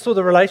kind of saw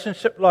the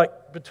relationship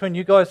like between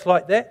you guys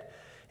like that.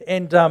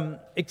 And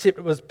except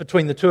it was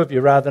between the two of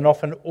you rather than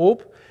off an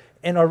orb.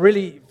 And I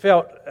really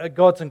felt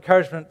God's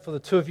encouragement for the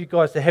two of you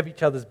guys to have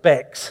each other's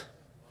backs.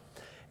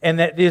 And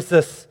that there's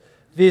this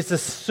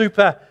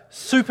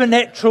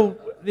supernatural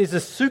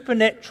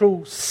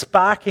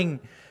sparking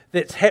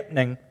that's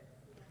happening.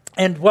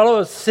 And while I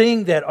was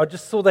seeing that, I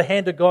just saw the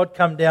hand of God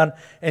come down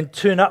and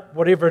turn up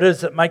whatever it is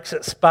that makes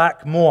it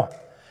spark more.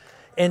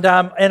 And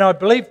I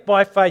believe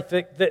by faith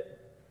that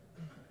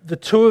the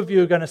two of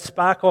you are going to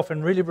spark off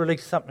and really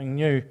release something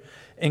new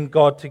in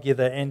God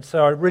together. And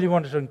so I really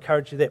wanted to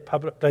encourage you that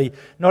publicly.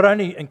 Not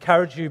only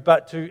encourage you,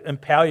 but to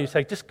empower you.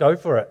 Say, just go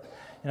for it.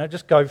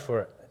 Just go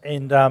for it.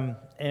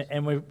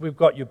 And we've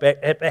got your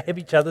back. Have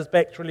each other's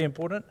back. It's really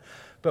important.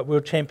 But we'll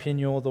champion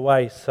you all the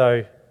way.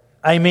 So,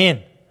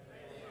 amen.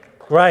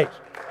 Great.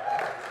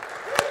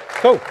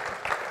 Cool.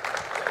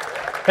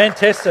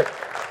 Fantastic.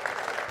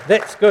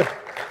 That's good.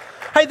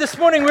 Hey, this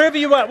morning, wherever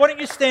you are, why don't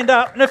you stand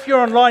up? And if you're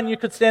online, you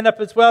could stand up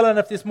as well. And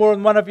if there's more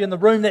than one of you in the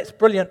room, that's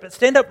brilliant. But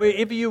stand up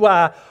wherever you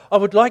are. I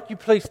would like you,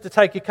 please, to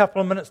take a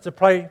couple of minutes to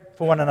pray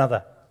for one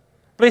another.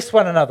 Bless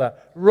one another,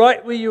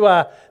 right where you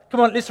are.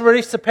 Come on, let's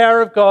release the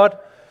power of God,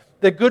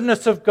 the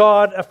goodness of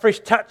God, a fresh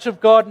touch of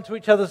God into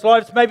each other's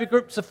lives. Maybe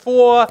groups of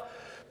 4.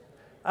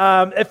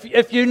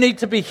 If you need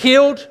to be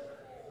healed,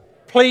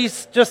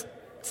 please just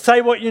say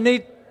what you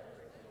need.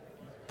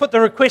 Put the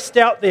request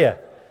out there.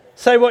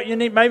 Say what you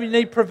need. Maybe you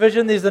need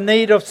provision. There's a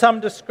need of some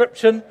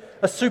description,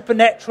 a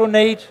supernatural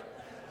need.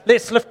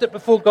 Let's lift it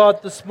before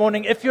God this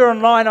morning. If you're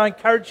online, I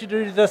encourage you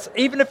to do this.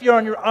 Even if you're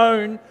on your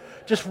own,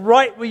 just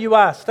right where you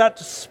are, start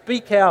to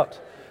speak out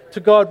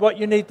to God what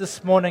you need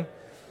this morning.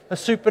 A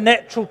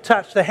supernatural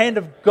touch, the hand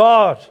of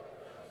God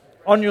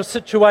on your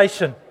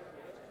situation,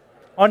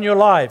 on your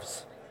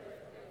lives.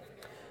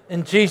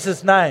 In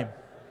Jesus' name.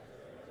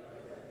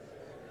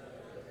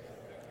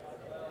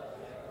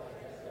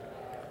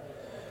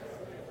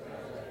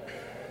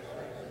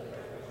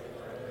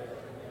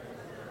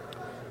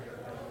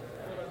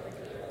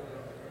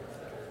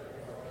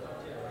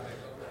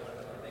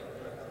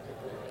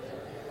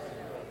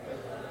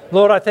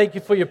 Lord, I thank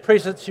you for your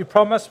presence. You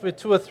promised where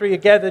two or three are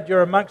gathered,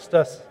 you're amongst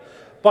us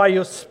by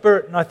your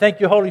Spirit. And I thank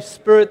you, Holy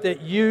Spirit,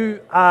 that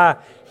you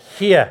are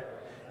here.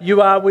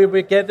 You are where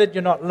we're gathered.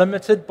 You're not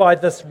limited by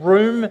this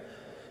room.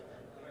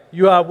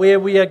 You are where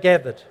we are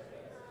gathered.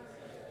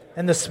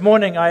 And this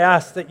morning I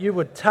ask that you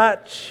would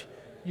touch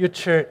your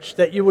church,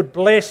 that you would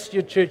bless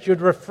your church,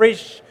 you'd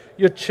refresh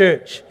your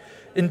church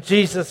in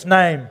Jesus'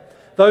 name.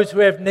 Those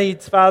who have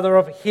needs, Father,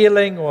 of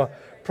healing or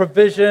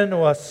provision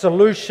or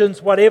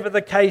solutions, whatever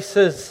the case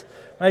is,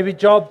 maybe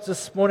jobs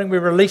this morning, we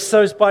release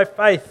those by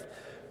faith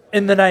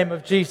in the name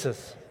of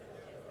Jesus.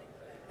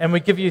 And we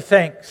give you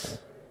thanks,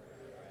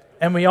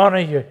 and we honor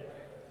you,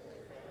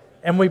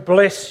 and we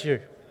bless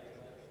you.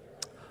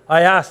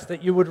 I ask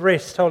that you would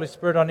rest, Holy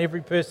Spirit, on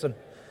every person,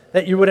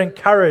 that you would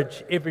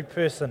encourage every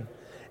person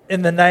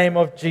in the name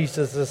of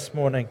Jesus this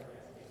morning.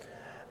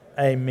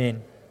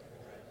 Amen.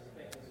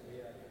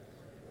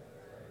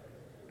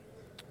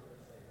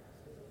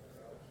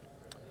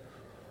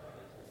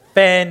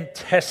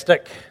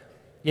 Fantastic.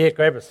 Yeah,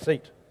 grab a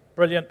seat.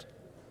 Brilliant.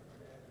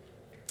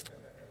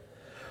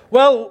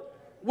 Well,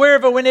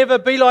 wherever, whenever,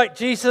 be like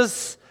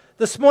Jesus.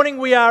 This morning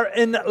we are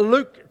in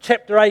Luke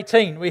chapter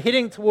 18. We're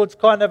heading towards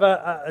kind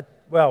of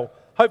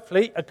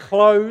hopefully a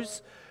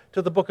close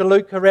to the book of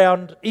Luke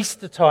around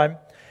Easter time.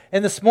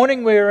 And this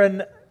morning we're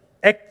in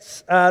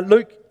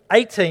Luke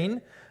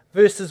 18,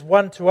 verses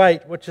 1 to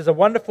 8, which is a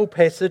wonderful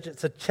passage.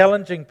 It's a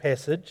challenging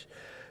passage.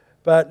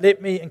 But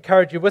let me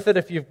encourage you with it.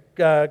 If you've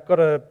got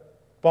a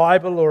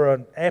Bible or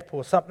an app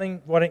or something,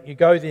 why don't you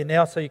go there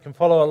now so you can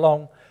follow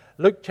along.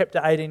 Luke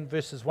chapter 18,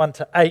 verses 1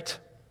 to 8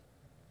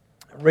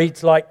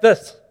 reads like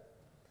this.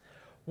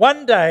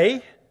 One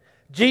day,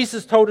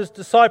 Jesus told his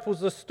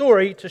disciples a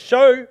story to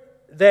show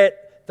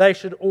that they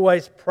should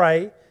always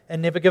pray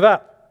and never give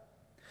up.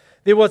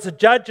 There was a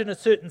judge in a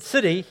certain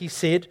city, he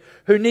said,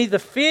 who neither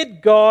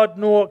feared God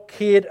nor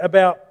cared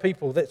about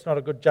people. That's not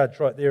a good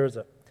judge right there, is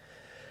it?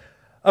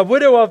 A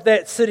widow of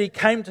that city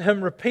came to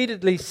him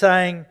repeatedly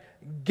saying,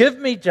 "Give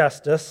me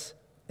justice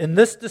in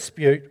this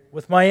dispute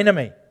with my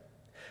enemy."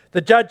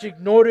 The judge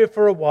ignored her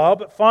for a while,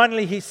 but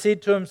finally he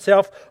said to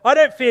himself, "I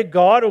don't fear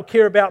God or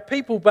care about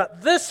people,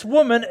 but this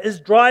woman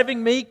is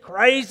driving me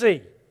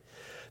crazy."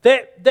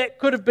 That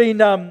could have been,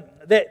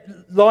 that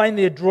line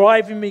there,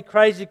 "driving me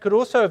crazy," could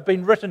also have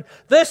been written,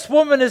 "This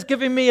woman is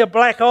giving me a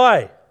black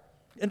eye."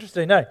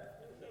 Interesting, no?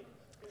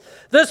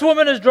 This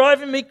woman is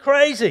driving me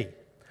crazy.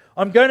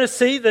 I'm going to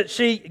see that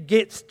she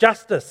gets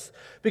justice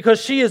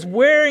because she is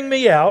wearing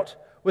me out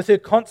with her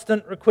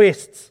constant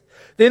requests.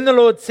 Then the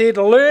Lord said,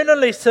 "Learn a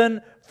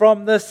lesson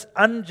from this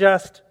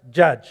unjust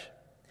judge."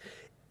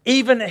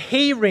 Even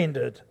he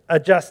rendered a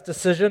just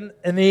decision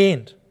in the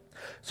end.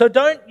 So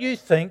don't you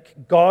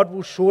think God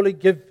will surely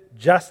give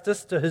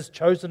justice to his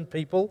chosen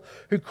people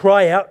who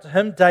cry out to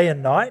him day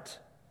and night?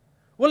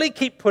 Will he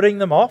keep putting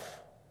them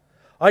off?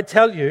 I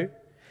tell you,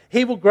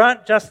 he will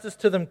grant justice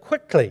to them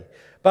quickly.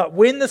 But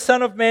when the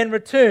Son of Man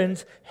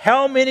returns,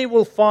 how many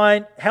will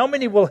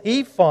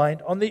he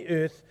find on the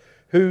earth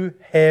who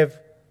have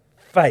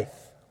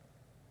faith?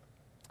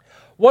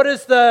 What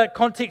is the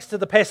context of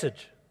the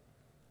passage?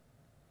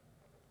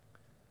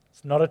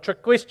 It's not a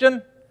trick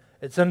question.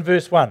 It's in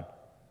verse 1.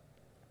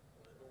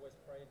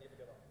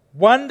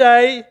 One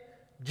day,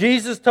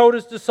 Jesus told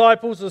his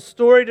disciples a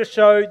story to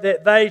show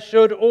that they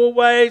should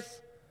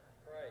always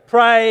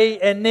pray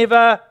and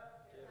never.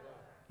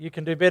 You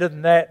can do better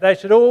than that. They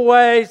should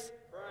always.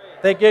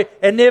 Thank you.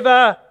 And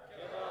never.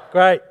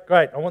 Great.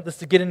 I want this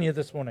to get in you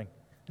this morning.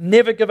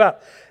 Never give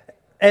up.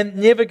 And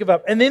never give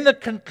up. And then the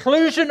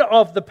conclusion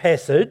of the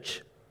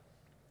passage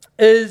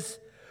is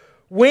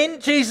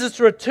when Jesus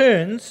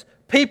returns,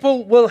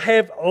 people will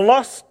have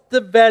lost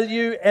the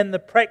value and the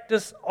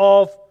practice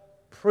of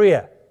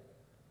prayer,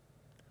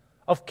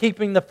 of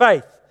keeping the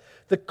faith.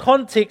 The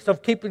context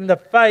of keeping the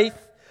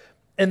faith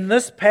in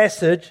this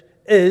passage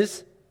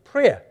is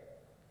prayer.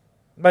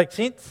 Make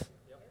sense?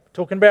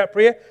 Talking about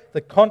prayer,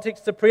 the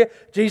context of prayer.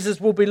 Jesus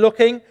will be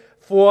looking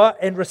for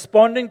and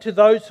responding to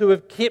those who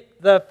have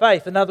kept the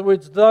faith. In other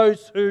words,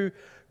 those who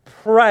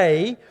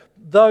pray,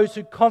 those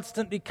who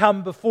constantly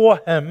come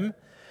before him.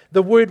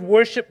 The word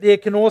worship there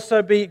can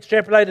also be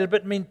extrapolated a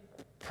bit, mean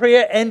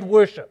prayer and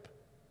worship.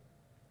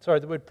 Sorry,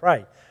 the word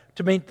pray.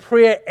 To mean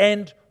prayer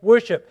and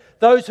worship.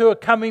 Those who are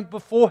coming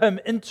before him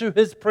into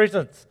his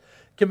presence,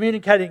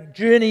 communicating,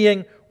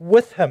 journeying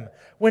with him.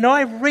 When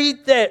I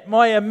read that,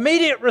 my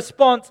immediate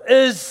response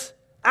is,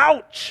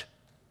 ouch.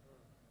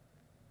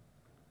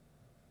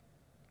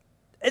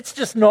 It's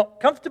just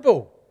not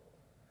comfortable.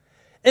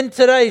 In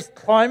today's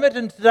climate,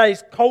 in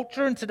today's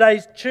culture, in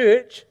today's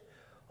church,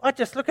 I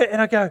just look at it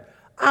and I go,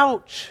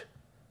 ouch,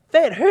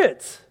 that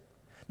hurts.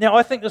 Now,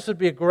 I think this would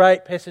be a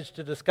great passage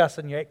to discuss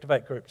in your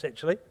Activate groups,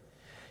 actually.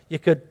 You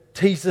could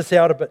tease this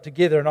out a bit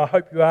together, and I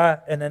hope you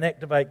are in an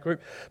Activate group.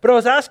 But I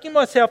was asking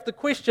myself the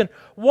question,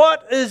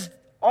 what is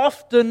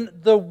often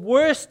the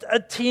worst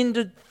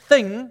attended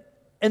thing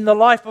in the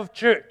life of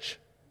church?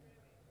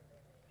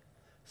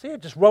 See,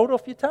 it just rolled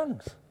off your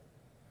tongues.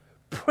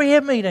 Prayer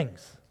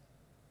meetings.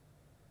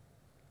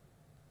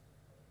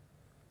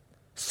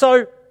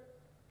 So,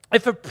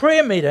 if a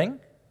prayer meeting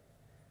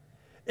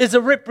is a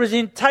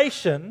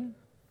representation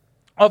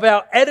of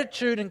our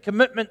attitude and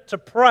commitment to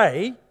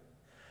pray,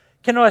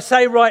 can I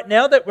say right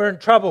now that we're in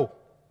trouble?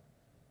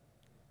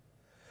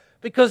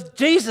 Because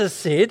Jesus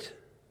said,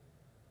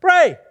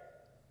 pray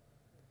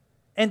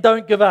and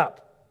don't give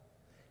up.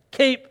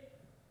 Keep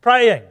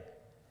praying.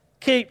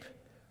 Keep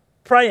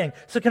praying.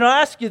 So can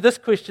I ask you this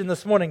question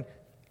this morning?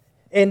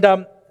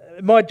 And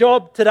my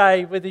job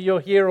today, whether you're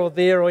here or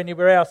there or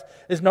anywhere else,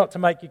 is not to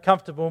make you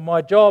comfortable.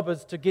 My job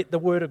is to get the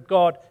Word of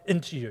God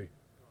into you.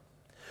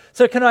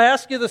 So can I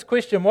ask you this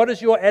question? What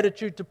is your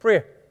attitude to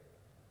prayer?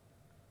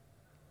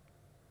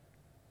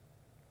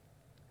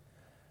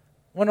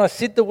 When I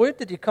said the word,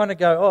 did you kind of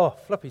go, oh,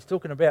 flip, he's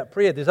talking about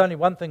prayer. There's only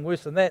one thing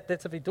worse than that.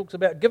 That's if he talks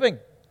about giving.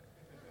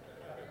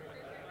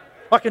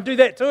 I can do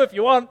that too if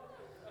you want.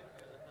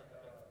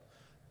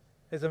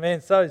 As a man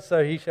sows,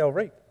 so he shall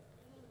reap.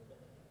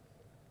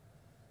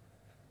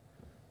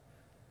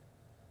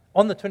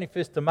 On the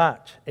 21st of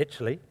March,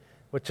 actually,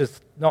 which is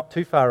not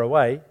too far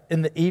away,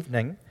 in the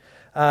evening,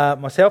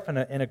 myself and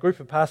a group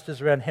of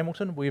pastors around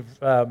Hamilton, we've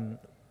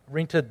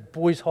rented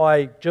Boys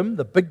High Gym,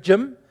 the big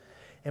gym,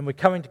 and we're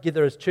coming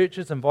together as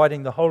churches,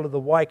 inviting the whole of the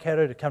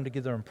Waikato to come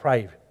together and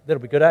pray.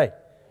 That'll be good, eh?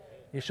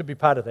 You should be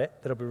part of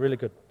that. That'll be really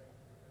good.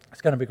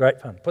 It's going to be great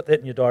fun. Put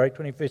that in your diary,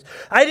 21st.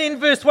 18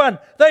 verse 1.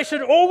 They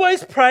should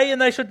always pray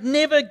and they should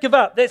never give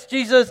up. That's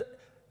Jesus'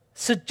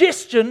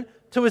 suggestion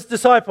to his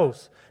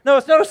disciples. No,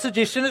 it's not a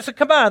suggestion, it's a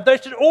command. They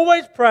should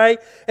always pray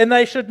and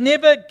they should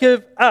never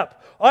give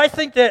up. I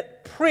think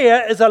that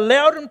prayer is a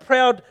loud and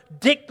proud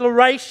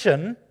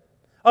declaration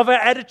of our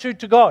attitude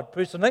to God,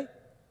 personally.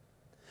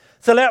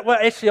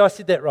 Actually, I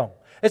said that wrong.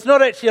 It's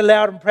not actually a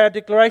loud and proud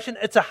declaration.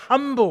 It's a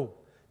humble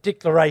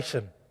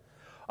declaration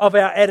of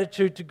our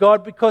attitude to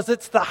God, because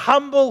it's the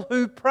humble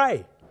who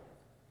pray.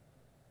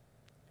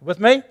 With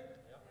me?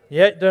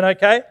 Yeah, doing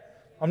okay?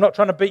 I'm not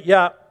trying to beat you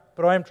up,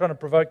 but I am trying to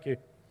provoke you.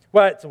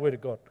 Well, it's the word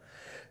of God.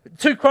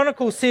 2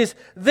 Chronicles says,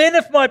 then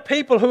if my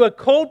people who are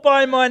called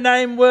by my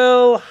name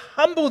will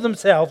humble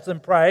themselves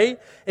and pray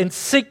and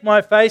seek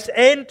my face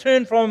and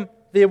turn from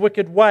their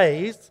wicked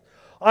ways,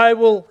 I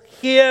will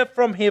hear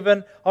from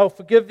heaven, I'll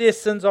forgive their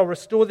sins, I'll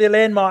restore their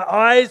land, my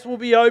eyes will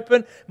be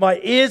open, my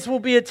ears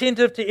will be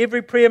attentive to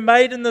every prayer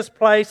made in this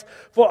place,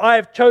 for I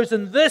have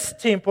chosen this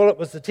temple, it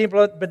was the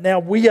temple, but now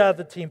we are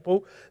the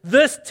temple,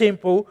 this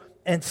temple,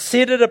 and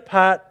set it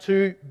apart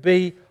to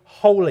be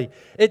holy.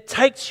 It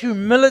takes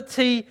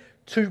humility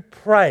to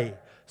pray,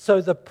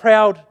 so the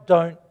proud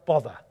don't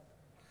bother.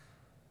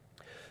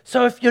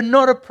 So if you're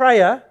not a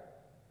prayer,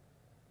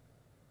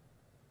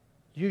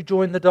 you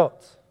join the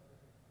dots.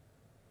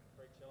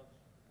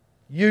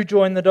 You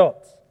join the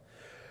dots.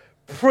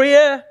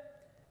 Prayer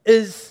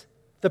is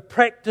the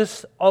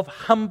practice of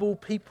humble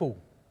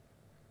people.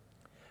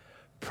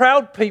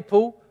 Proud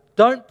people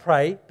don't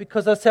pray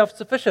because they're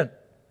self-sufficient.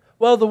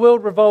 Well, the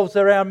world revolves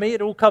around me,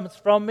 it all comes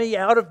from me,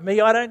 out of me,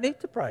 I don't need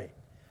to pray.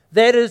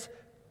 That is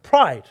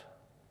pride.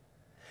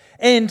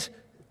 And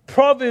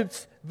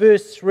Proverbs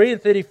verse 3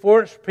 and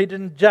 34, it's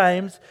repeated in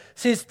James,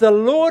 says, the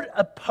Lord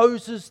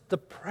opposes the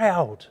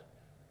proud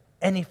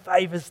and he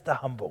favours the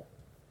humble.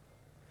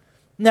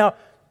 Now,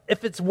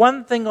 if it's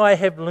one thing I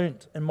have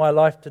learnt in my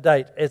life to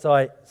date as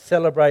I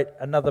celebrate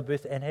another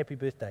birthday, and happy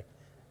birthday,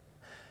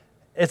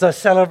 as I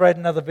celebrate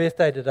another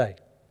birthday today,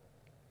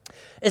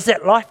 is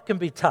that life can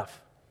be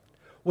tough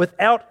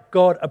without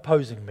God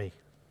opposing me.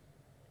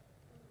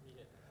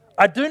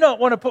 I do not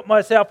want to put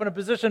myself in a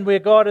position where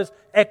God is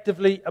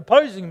actively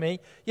opposing me,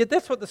 yet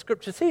that's what the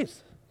scripture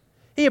says.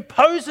 He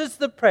opposes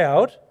the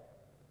proud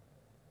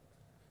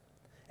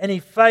and he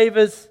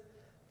favours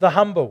the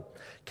humble.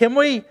 Can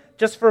we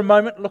just for a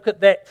moment look at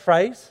that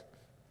phrase?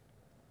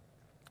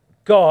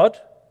 God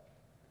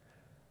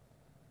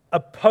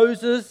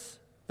opposes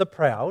the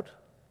proud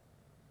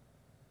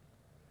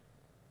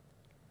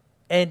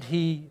and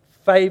he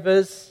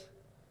favours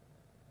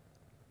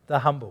the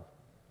humble.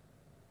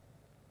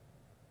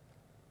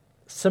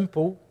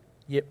 Simple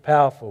yet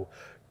powerful.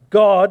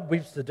 God,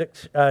 we've the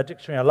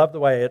dictionary, I love the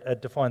way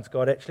it defines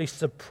God actually,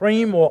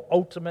 supreme or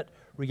ultimate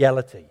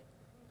reality.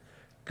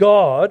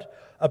 God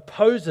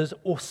opposes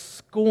or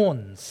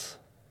scorns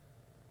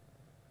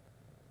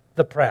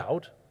the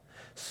proud,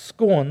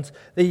 scorns.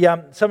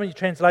 Some of your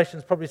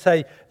translations probably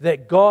say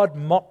that God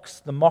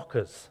mocks the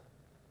mockers.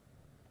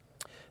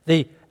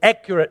 The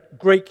accurate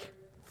Greek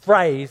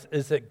phrase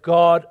is that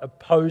God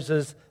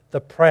opposes the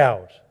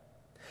proud.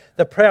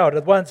 The proud are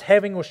the ones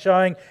having or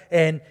showing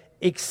an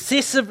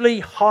excessively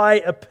high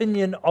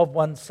opinion of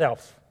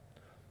oneself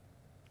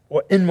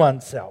or in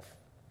oneself.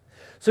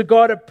 So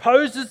God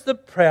opposes the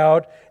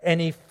proud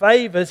and he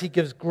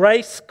gives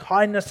grace,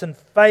 kindness and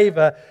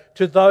favour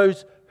to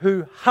those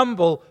who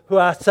humble, who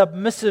are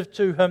submissive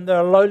to him, that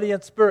are lowly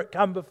in spirit,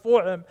 come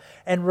before him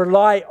and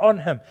rely on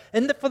him.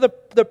 And for the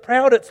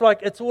proud, it's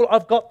like, it's all,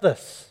 I've got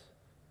this.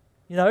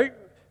 You know,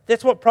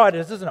 that's what pride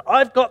is, isn't it?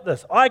 I've got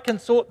this. I can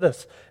sort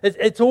this.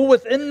 It's all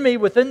within me,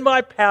 within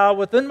my power,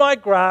 within my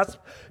grasp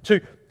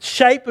to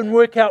shape and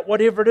work out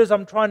whatever it is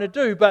I'm trying to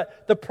do.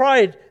 But the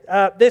pride,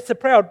 that's the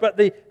proud. But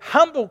the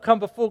humble come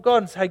before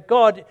God and say,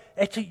 God,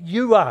 actually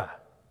you are.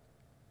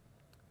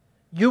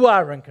 You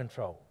are in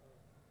control.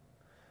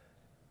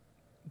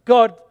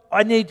 God,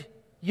 I need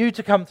you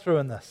to come through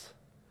in this.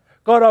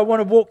 God, I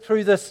want to walk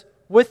through this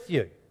with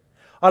you.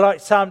 I like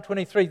Psalm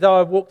 23, though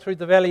I walk through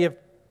the valley of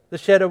the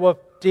shadow of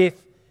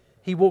death,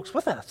 he walks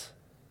with us.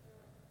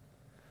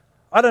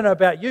 I don't know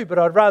about you, but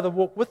I'd rather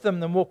walk with them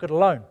than walk it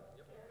alone.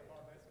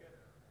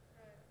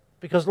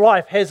 Because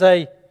life has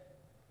a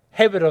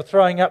habit of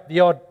throwing up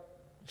the odd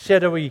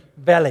shadowy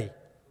valley.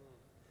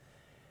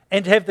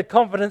 And to have the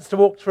confidence to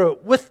walk through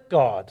it with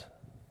God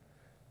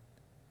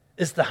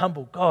is the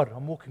humble, God,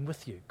 I'm walking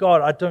with you.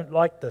 God, I don't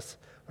like this,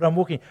 but I'm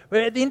walking.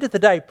 Well, at the end of the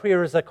day,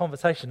 prayer is a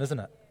conversation, isn't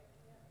it?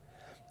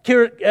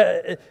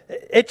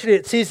 Actually,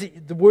 it says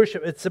the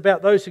worship, it's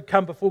about those who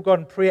come before God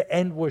in prayer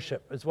and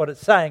worship, is what it's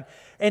saying.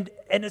 And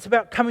it's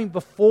about coming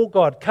before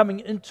God,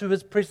 coming into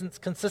His presence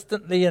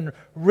consistently and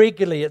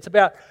regularly. It's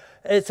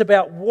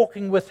about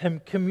walking with Him,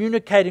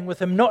 communicating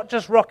with Him, not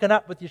just rocking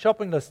up with your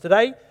shopping list.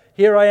 Today,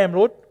 here I am,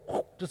 Lord,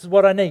 this is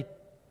what I need.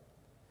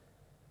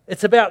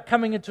 It's about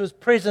coming into His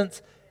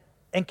presence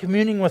and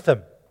communing with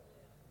Him.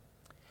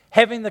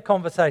 Having the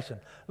conversation.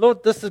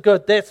 Lord, this is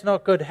good, that's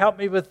not good, help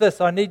me with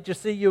this, I need to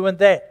see you in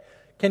that.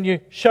 Can you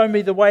show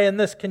me the way in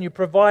this? Can you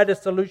provide a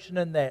solution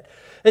in that?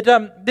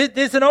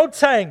 There's an old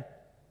saying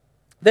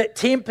that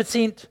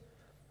 10%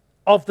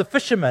 of the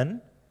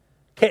fishermen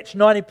catch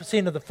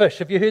 90% of the fish.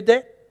 Have you heard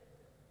that?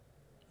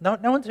 No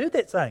one's heard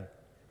that saying.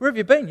 Where have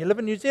you been? You live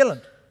in New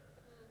Zealand.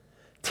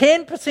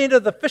 10%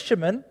 of the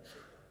fishermen,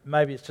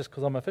 maybe it's just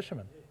because I'm a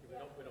fisherman.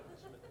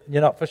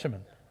 You're not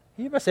fishermen.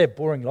 You must have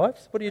boring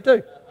lives. What do you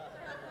do?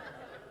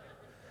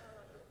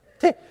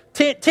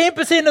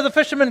 10% of the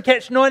fishermen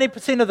catch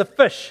 90% of the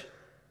fish.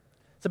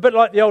 It's a bit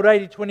like the old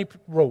 80-20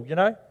 rule, you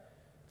know?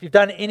 If you've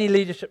done any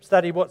leadership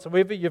study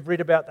whatsoever, you've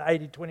read about the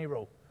 80-20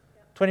 rule.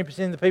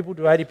 20% of the people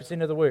do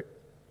 80% of the work.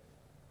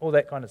 All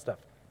that kind of stuff.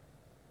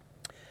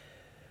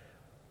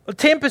 Well,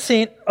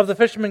 10% of the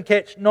fishermen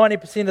catch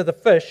 90% of the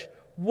fish.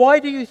 Why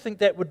do you think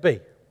that would be?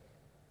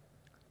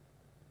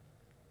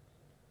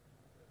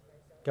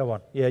 Go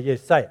on. Yeah,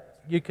 say it.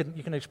 You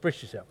can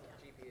express yourself.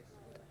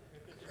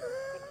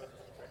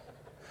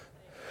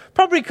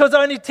 Probably because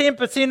only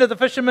 10% of the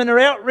fishermen are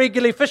out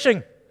regularly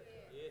fishing.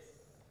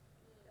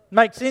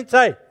 Makes sense,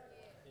 eh?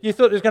 You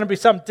thought there was going to be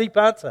some deep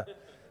answer.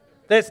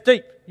 That's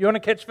deep. You want to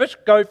catch fish?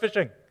 Go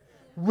fishing.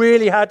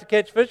 Really hard to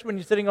catch fish when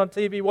you're sitting on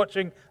TV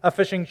watching a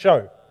fishing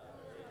show.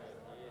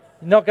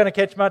 You're not going to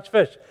catch much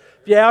fish.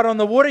 If you're out on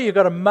the water, you've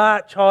got a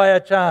much higher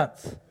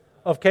chance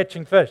of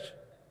catching fish.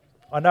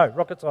 I know,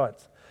 rocket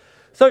science.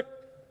 So,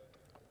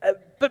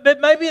 but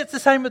maybe it's the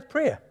same with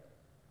prayer.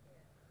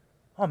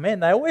 Oh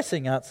man, they always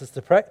sing answers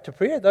to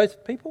prayer, those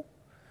people.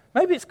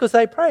 Maybe it's because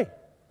they pray.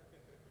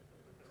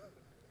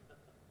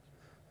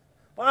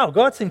 Wow,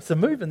 God seems to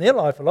move in their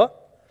life a lot.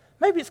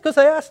 Maybe it's because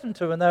they asked Him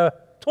to and they were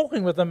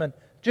talking with Him and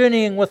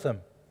journeying with Him.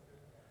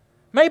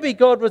 Maybe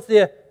God was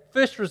their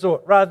first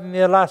resort rather than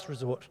their last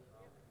resort.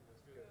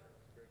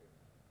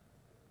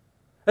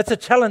 It's a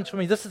challenge for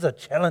me. This is a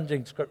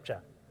challenging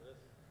scripture.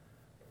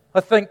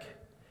 I think,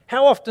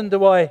 how often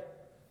do I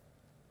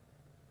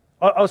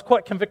was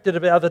quite convicted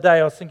about the other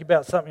day. I was thinking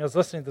about something. I was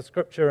listening to the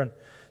scripture and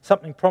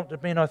something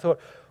prompted me and I thought,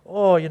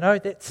 oh, you know,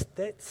 that's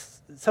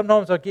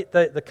sometimes I get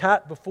the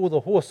cart before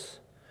the horse.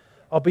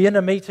 I'll be in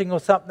a meeting or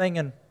something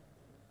and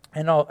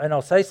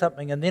I'll say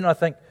something and then I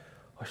think,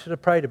 I should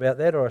have prayed about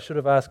that or I should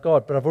have asked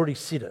God, but I've already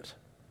said it.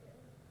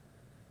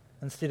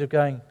 Instead of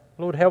going,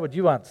 Lord, how would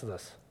you answer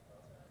this?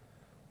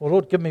 Or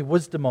Lord, give me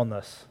wisdom on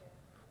this.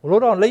 Or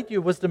Lord, I'll lead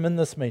you wisdom in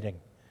this meeting.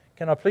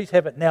 Can I please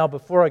have it now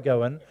before I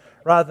go in?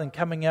 Rather than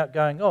coming out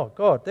going, oh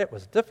God, that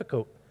was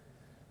difficult.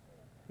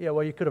 Yeah,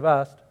 well, you could have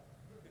asked.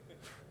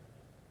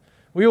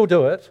 We all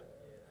do it.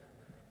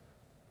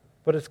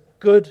 But it's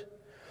good.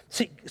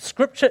 See,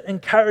 Scripture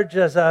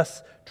encourages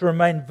us to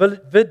remain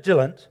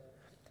vigilant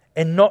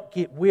and not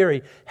get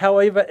weary.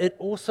 However, it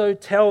also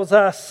tells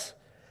us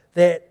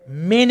that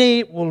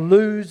many will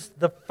lose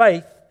the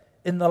faith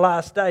in the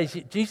last days.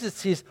 Yet Jesus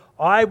says,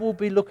 I will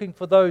be looking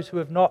for those who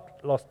have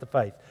not lost the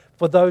faith,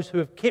 for those who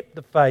have kept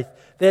the faith.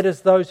 That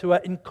is those who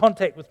are in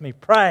contact with me,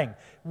 praying,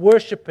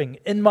 worshipping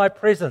in my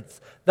presence.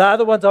 They are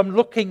the ones I'm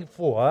looking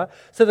for.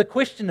 So the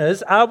question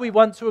is, are we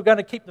ones who are going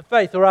to keep the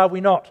faith or are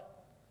we not?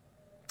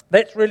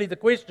 That's really the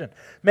question.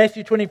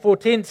 Matthew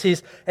 24:10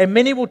 says, and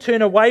many will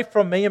turn away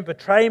from me and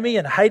betray me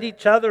and hate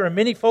each other, and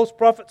many false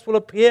prophets will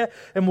appear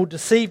and will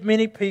deceive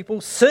many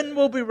people. Sin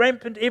will be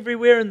rampant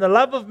everywhere and the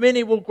love of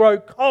many will grow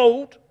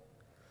cold.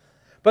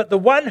 But the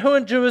one who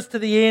endures to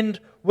the end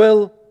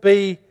will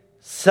be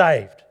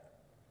saved.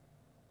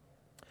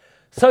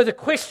 So the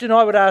question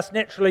I would ask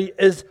naturally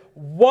is,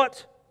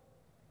 what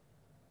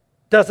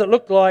does it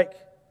look like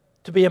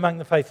to be among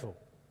the faithful?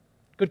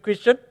 Good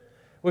question.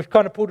 We've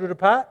kind of pulled it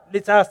apart.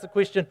 Let's ask the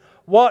question,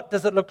 what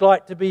does it look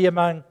like to be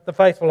among the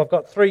faithful? I've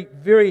got three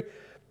very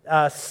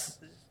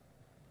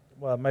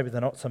well, maybe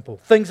they're not simple.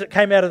 Things that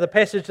came out of the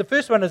passage. The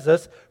first one is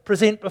this: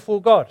 present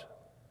before God.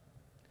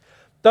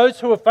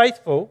 Those who are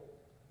faithful,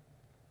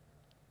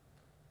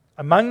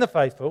 among the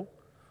faithful,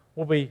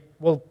 will be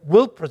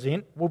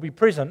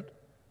present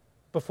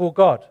before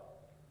God.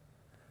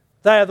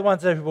 They are the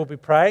ones who will be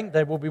praying,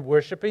 they will be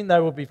worshipping, they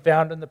will be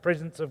found in the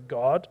presence of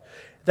God.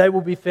 They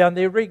will be found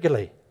there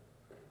regularly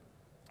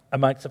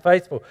amongst the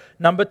faithful.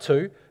 Number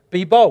 2,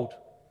 be bold.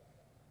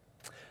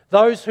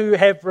 Those who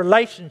have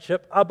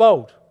relationship are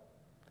bold.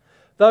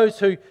 Those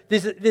who,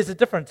 there's a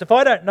difference. If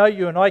I don't know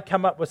you and I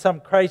come up with some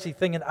crazy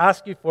thing and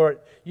ask you for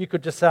it, you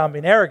could just say I'm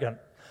being arrogant.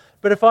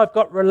 But if I've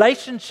got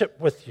relationship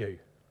with you,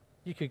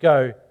 you could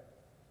go,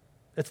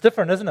 it's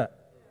different, isn't it?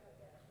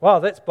 Wow,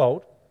 that's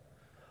bold.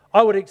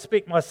 I would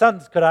expect my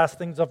sons could ask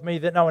things of me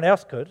that no one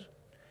else could.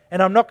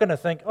 And I'm not going to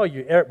think, oh,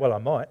 you arrogant. Well, I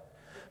might.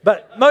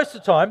 But most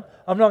of the time,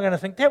 I'm not going to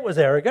think that was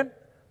arrogant.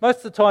 Most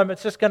of the time,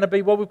 it's just going to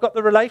be, well, we've got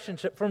the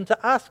relationship for him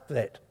to ask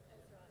that.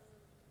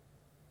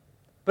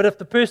 But if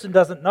the person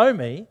doesn't know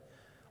me,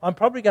 I'm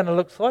probably going to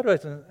look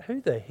sideways and who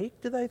the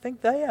heck do they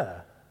think they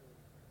are?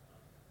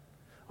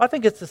 I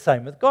think it's the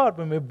same with God.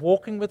 When we're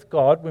walking with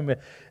God, when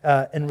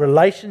we're in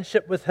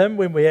relationship with Him,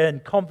 when we're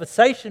in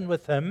conversation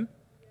with Him,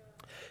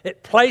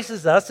 it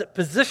places us, it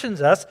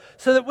positions us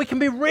so that we can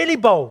be really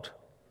bold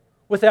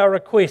with our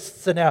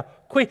requests and our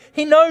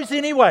He knows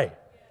anyway.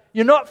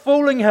 You're not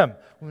fooling Him.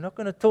 We're not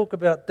going to talk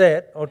about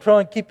that or try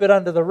and keep it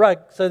under the rug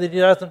so that He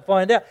doesn't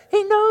find out.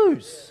 He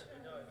knows.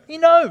 He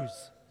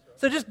knows.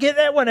 So just get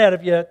that one out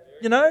of you,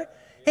 you know.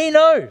 He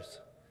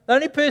knows. The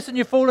only person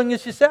you're fooling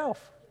is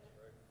yourself.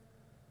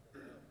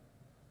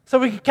 So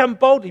we can come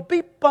boldly.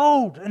 Be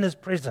bold in His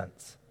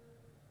presence.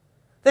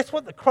 That's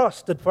what the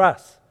cross did for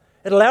us.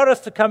 It allowed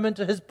us to come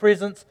into His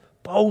presence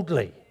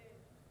boldly.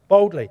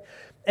 Boldly.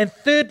 And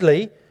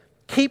thirdly,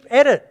 keep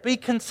at it. Be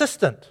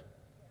consistent.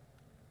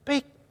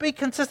 Be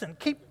consistent.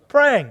 Keep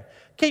praying.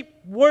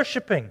 Keep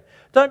worshipping.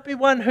 Don't be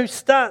one who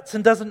starts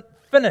and doesn't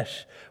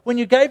finish. When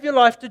you gave your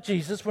life to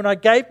Jesus, when I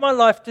gave my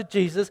life to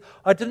Jesus,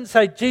 I didn't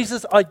say,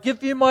 Jesus, I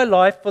give you my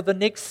life for the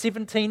next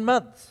 17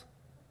 months.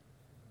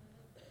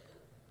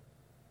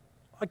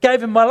 I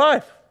gave Him my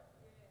life.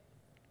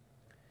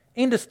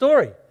 End of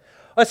story.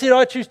 I said,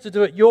 I choose to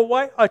do it your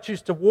way. I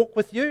choose to walk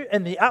with you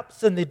in the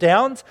ups and the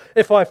downs.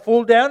 If I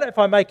fall down, if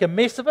I make a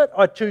mess of it,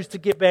 I choose to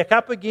get back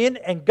up again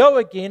and go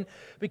again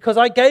because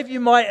I gave you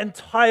my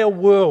entire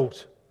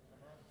world.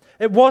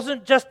 It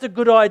wasn't just a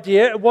good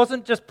idea. It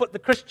wasn't just put the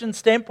Christian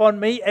stamp on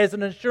me as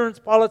an insurance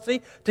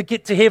policy to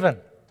get to heaven.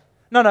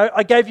 No,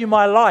 I gave you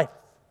my life.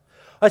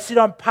 I said,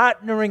 I'm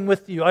partnering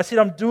with you. I said,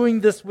 I'm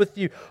doing this with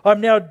you. I'm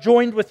now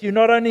joined with you,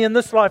 not only in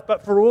this life,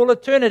 but for all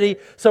eternity.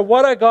 So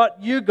what I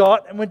got, you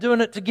got, and we're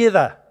doing it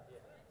together.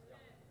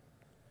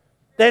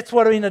 That's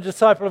what being a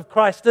disciple of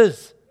Christ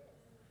is.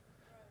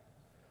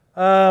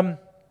 No.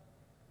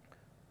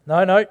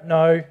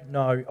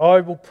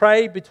 I will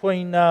pray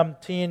between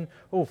 10,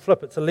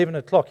 it's 11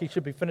 o'clock. He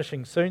should be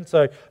finishing soon.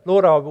 So,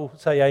 Lord, I will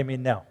say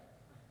amen now.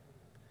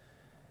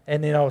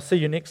 And then I'll see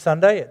you next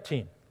Sunday at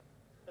 10.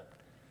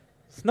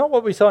 It's not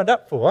what we signed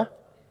up for.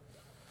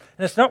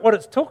 And it's not what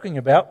it's talking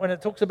about when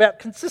it talks about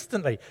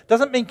consistently. It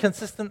doesn't mean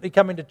consistently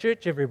coming to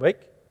church every week,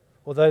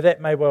 although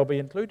that may well be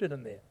included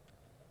in there.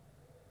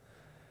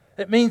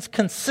 It means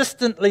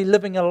consistently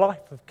living a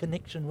life of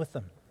connection with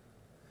Him.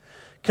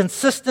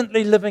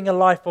 Consistently living a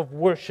life of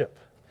worship.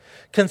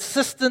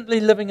 Consistently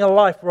living a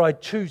life where I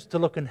choose to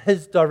look in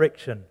His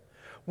direction.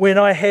 When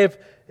I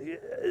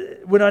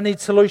need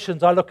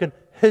solutions, I look in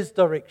His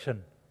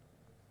direction.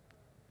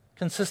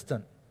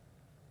 Consistent.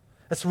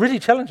 It's really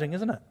challenging,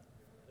 isn't it?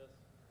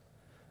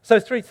 So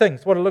 3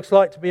 things. What it looks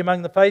like to be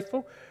among the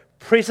faithful.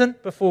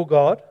 Present before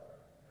God.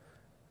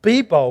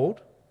 Be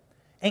bold.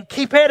 And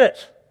keep at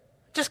it.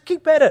 Just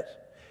keep at it.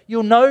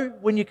 You'll know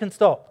when you can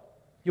stop.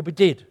 You'll be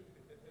dead.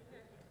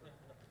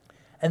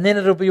 And then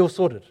it'll be all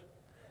sorted.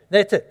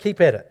 That's it.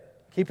 Keep at it.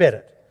 Keep at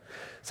it.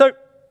 So,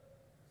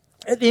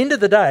 at the end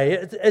of the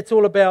day, it's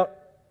all about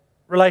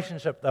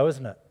relationship though,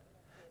 isn't it?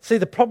 See,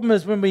 the problem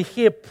is when we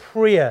hear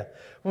prayer,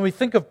 when we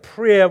think of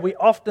prayer, we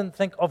often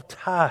think of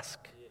task.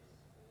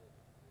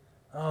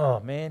 Oh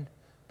man,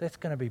 that's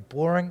going to be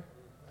boring.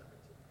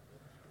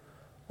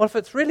 Well, if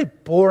it's really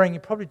boring,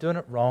 you're probably doing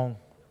it wrong.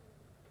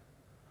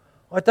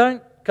 I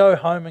don't go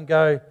home and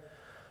go,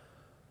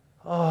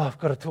 oh, I've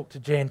got to talk to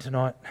Jan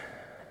tonight.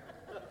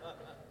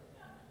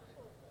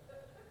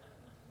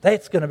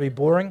 That's going to be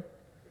boring.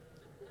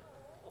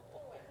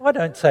 I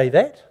don't say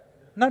that.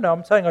 No,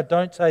 I'm saying I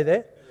don't say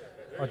that.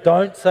 I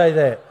don't say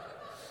that.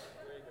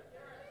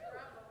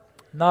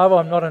 No,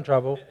 I'm not in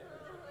trouble.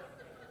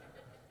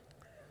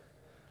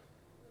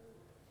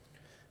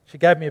 She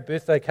gave me a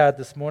birthday card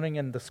this morning,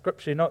 and the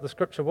scripture, you know what the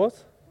scripture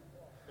was?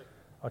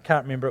 I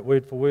can't remember it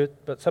word for word,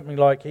 but something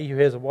like, he who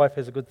has a wife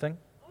has a good thing.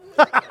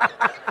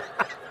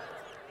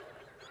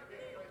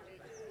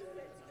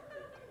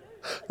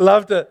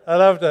 Loved it. I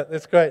loved it.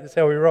 That's great. That's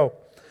how we roll.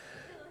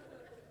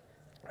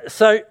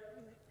 So,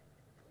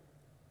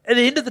 at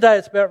the end of the day,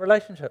 it's about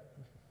relationship.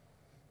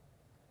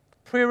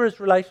 Prayer is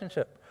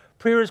relationship.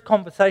 Prayer is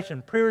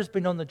conversation. Prayer has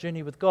been on the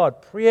journey with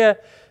God. Prayer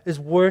is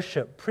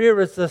worship. Prayer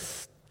is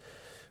this,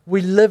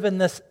 we live in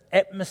this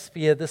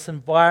atmosphere, this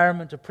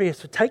environment of prayer.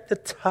 So take the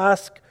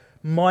task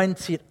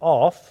mindset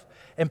off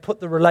and put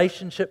the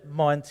relationship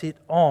mindset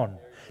on.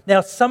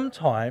 Now,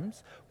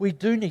 sometimes we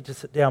do need to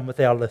sit down with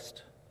our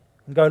list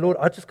and go, Lord,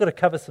 I just got to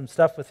cover some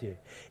stuff with you.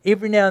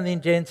 Every now and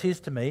then Jan says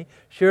to me,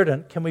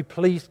 Sheridan, can we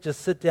please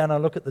just sit down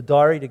and look at the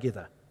diary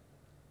together?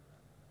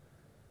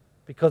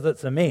 Because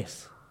it's a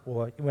mess.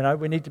 Or,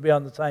 we need to be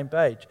on the same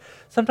page.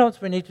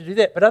 Sometimes we need to do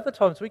that, but other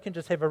times we can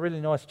just have a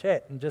really nice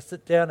chat and just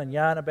sit down and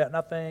yarn about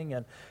nothing,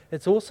 and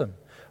it's awesome.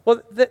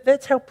 Well,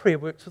 that's how prayer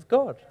works with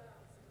God.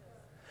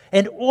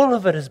 And all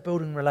of it is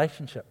building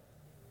relationship.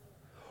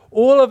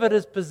 All of it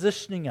is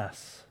positioning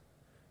us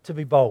to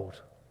be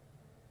bold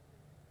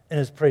in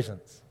His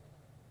presence.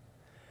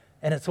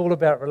 And it's all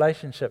about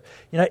relationship.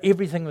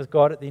 Everything with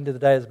God at the end of the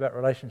day is about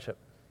relationship.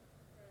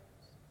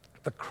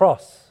 The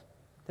cross,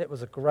 that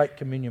was a great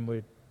communion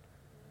word.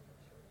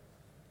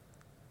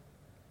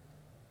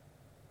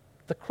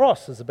 The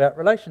cross is about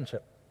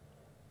relationship.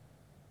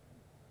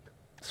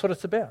 That's what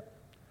it's about.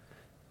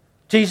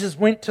 Jesus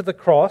went to the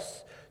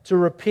cross to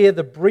repair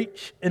the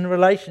breach in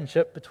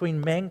relationship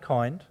between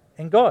mankind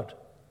and God.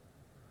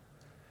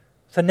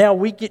 So now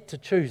we get to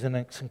choose, and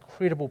it's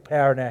incredible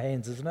power in our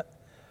hands, isn't it?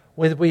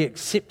 Whether we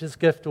accept His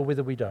gift or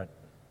whether we don't.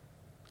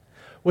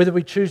 Whether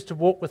we choose to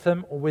walk with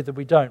Him or whether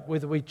we don't.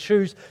 Whether we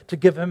choose to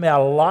give Him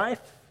our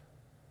life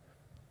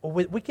or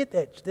we get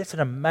that. That's an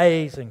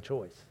amazing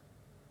choice.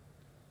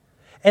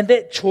 And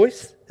that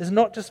choice is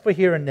not just for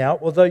here and now,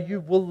 although you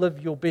will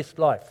live your best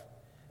life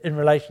in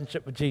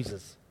relationship with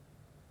Jesus.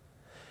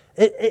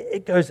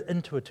 It goes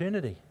into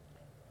eternity.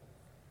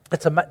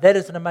 That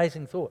is an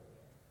amazing thought.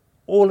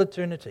 All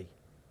eternity.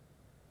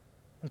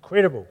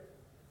 Incredible.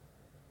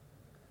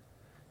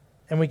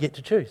 And we get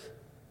to choose.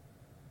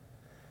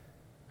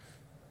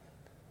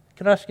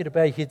 Can I ask you to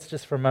bow your heads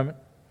just for a moment?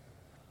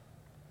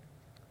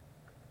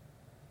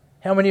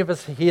 How many of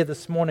us are here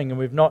this morning and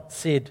we've not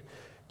said,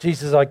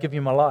 Jesus, I give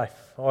you my life.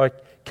 I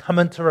come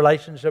into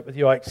relationship with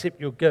you. I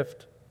accept your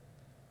gift.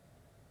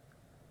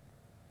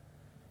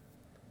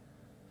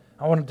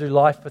 I want to do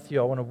life with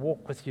you. I want to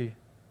walk with you.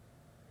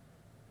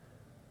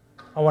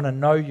 I want to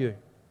know you.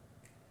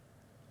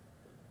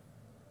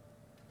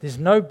 There's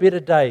no better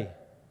day.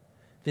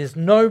 There's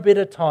no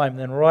better time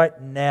than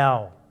right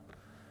now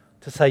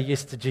to say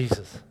yes to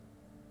Jesus.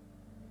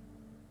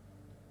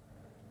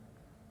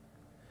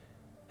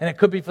 And it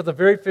could be for the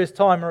very first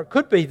time, or it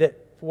could be that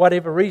for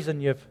whatever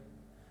reason you've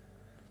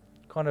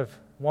kind of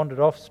wandered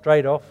off,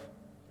 strayed off.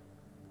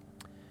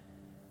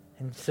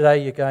 And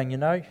today you're going,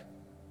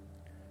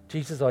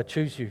 Jesus, I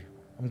choose you.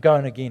 I'm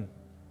going again.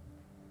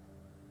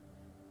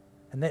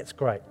 And that's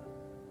great.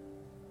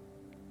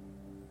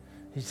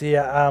 You see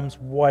our arms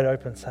wide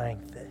open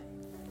saying,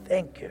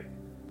 thank you.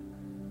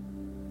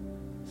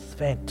 It's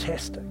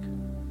fantastic.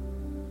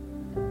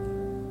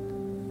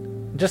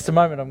 In just a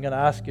moment, I'm going to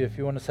ask you if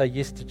you want to say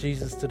yes to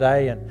Jesus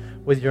today,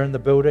 and whether you're in the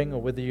building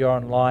or whether you're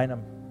online,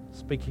 I'm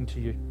speaking to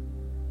you.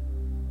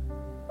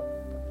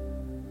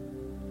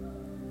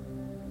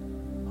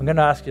 I'm going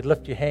to ask you to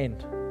lift your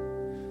hand.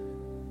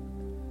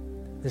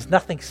 There's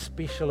nothing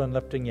special in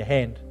lifting your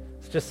hand.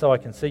 It's just so I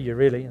can see you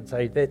really and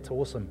say, that's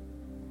awesome.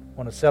 I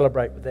want to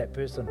celebrate with that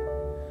person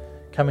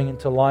coming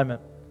into alignment.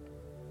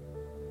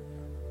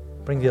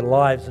 Bring their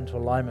lives into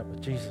alignment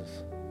with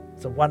Jesus.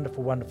 It's a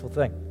wonderful, wonderful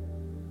thing.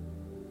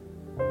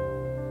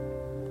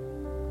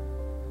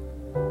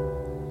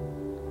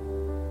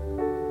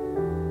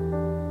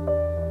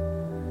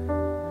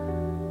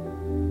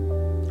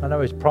 I know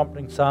He's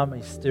prompting some,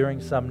 He's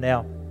stirring some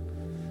now.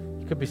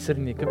 You could be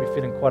sitting there, you could be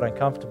feeling quite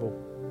uncomfortable.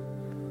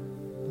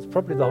 It's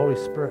probably the Holy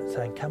Spirit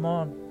saying, come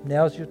on,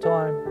 now's your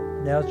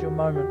time, now's your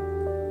moment.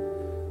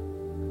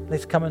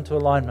 Let's come into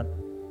alignment.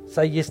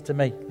 Say yes to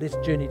me. Let's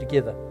journey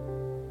together.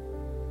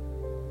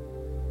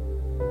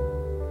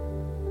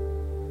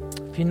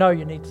 If you know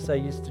you need to say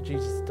yes to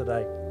Jesus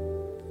today,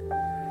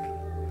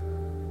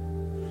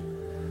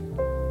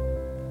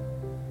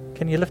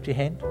 can you lift your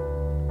hand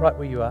right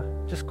where you are?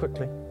 Just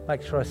quickly.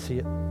 Make sure I see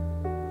it.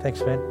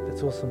 Thanks, man.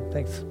 That's awesome.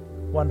 Thanks.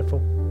 Wonderful.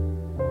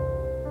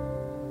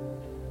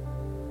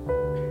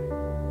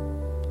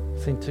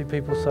 Seen 2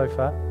 people so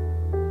far.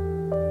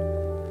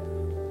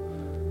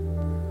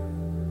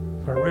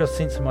 Got a real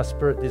sense in my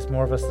spirit there's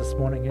more of us this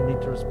morning who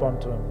need to respond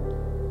to Him.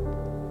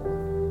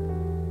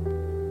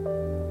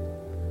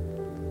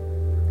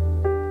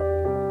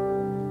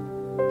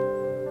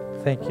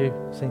 Thank you.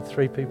 Seen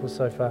 3 people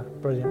so far.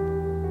 Brilliant.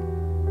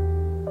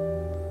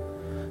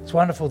 It's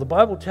wonderful. The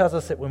Bible tells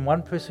us that when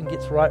one person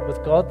gets right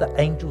with God, the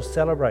angels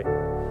celebrate.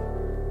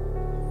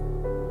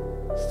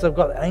 So we've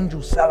got the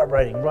angels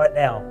celebrating right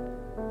now.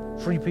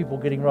 3 people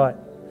getting right.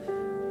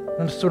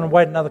 I'm just going to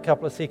wait another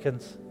couple of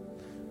seconds.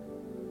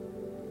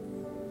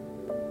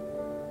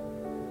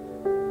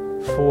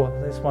 4,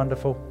 that's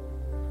wonderful.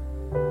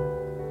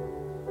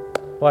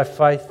 By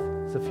faith,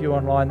 there's a few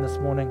online this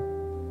morning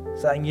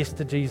saying yes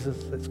to Jesus.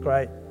 That's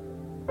great.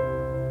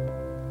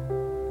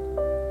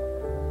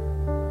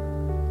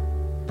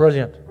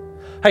 Brilliant.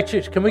 Hey,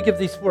 church, can we give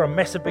these four a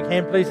massive big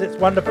hand, please? That's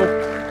wonderful.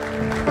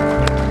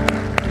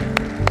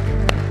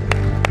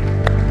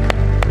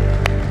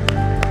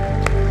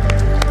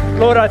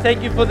 Lord, I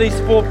thank you for these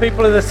four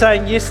people that are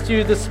saying yes to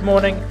you this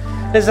morning.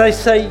 As they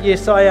say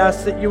yes, I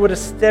ask that you would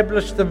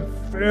establish them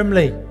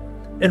firmly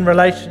in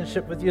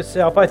relationship with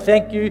yourself. I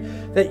thank you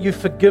that you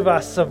forgive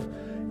us of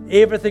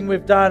everything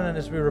we've done, and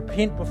as we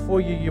repent before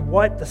you, you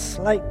wipe the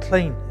slate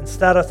clean and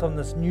start us on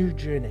this new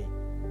journey.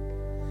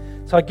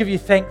 So I give you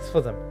thanks for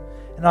them,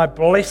 and I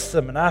bless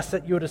them and ask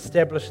that you would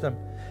establish them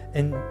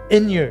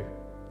in you.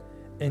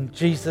 In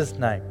Jesus'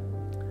 name,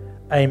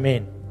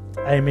 amen.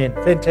 Amen.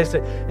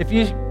 Fantastic. If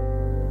you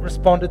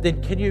responded,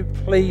 then can you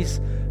please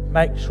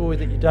make sure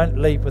that you don't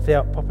leave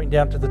without popping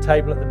down to the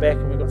table at the back,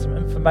 and we've got some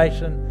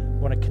information.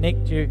 We want to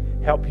connect you,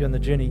 help you on the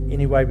journey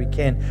any way we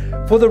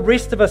can. For the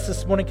rest of us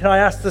this morning, can I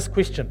ask this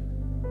question?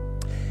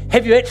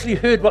 Have you actually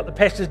heard what the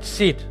passage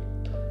said?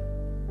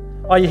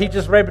 Oh, he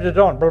just rabbited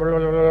on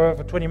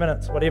for 20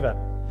 minutes, whatever.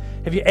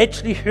 Have you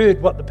actually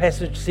heard what the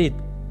passage said?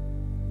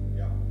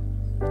 Yeah.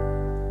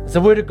 It's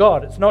the word of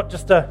God. It's not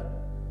just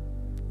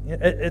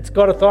it's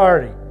got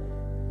authority.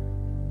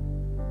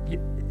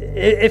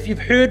 If you've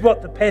heard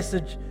what the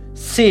passage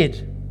said,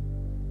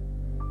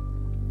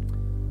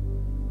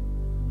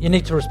 you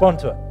need to respond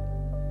to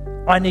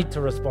it. I need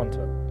to respond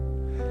to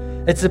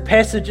it. It's a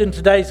passage in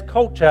today's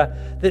culture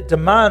that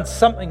demands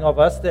something of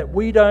us that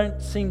we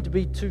don't seem to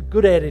be too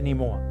good at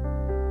anymore.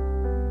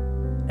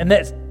 And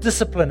that's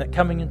discipline at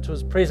coming into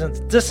His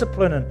presence,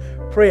 discipline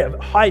and prayer,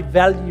 high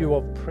value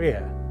of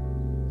prayer.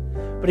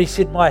 But He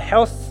said, my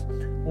house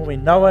will be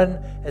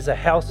known as a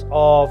house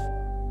of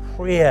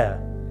prayer.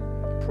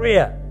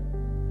 Prayer.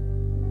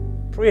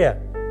 Prayer.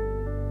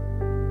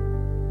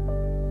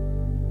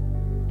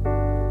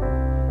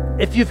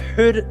 If you've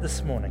heard it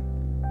this morning,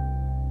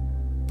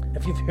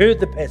 if you've heard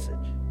the passage,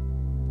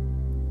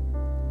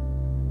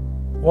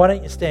 why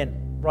don't you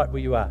stand right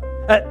where you are?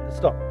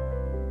 Stop.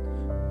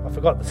 I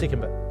forgot the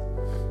second bit.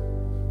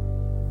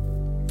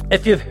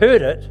 If you've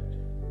heard it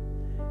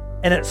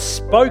and it's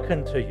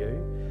spoken to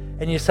you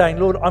and you're saying,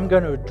 Lord, I'm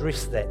going to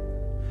address that,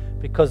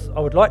 because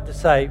I would like to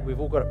say we've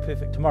all got it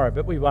perfect tomorrow,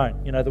 but we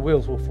won't. The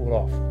wheels will fall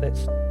off.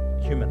 That's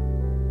human.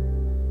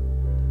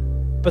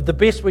 But the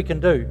best we can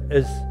do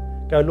is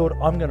go, Lord,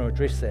 I'm going to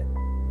address that.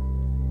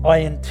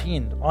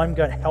 I'm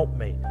going to help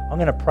me. I'm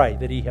going to pray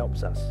that He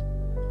helps us.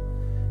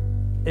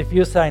 If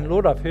you're saying,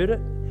 Lord, I've heard it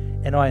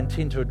and I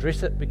intend to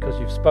address it because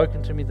you've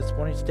spoken to me this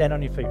morning, stand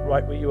on your feet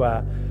right where you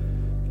are.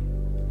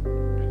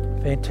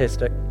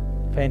 Fantastic.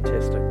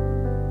 Fantastic.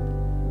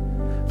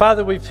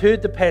 Father, we've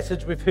heard the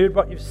passage, we've heard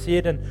what you've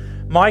said, and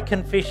my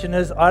confession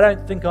is I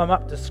don't think I'm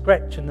up to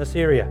scratch in this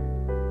area.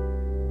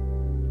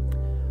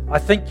 I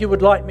think you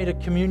would like me to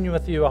commune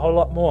with you a whole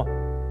lot more.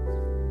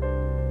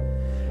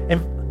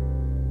 And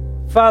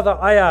Father,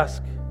 I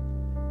ask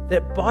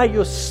that by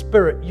your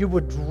Spirit you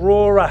would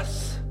draw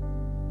us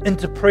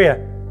into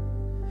prayer,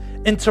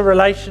 into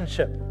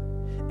relationship,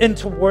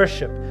 into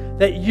worship,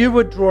 that you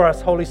would draw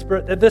us, Holy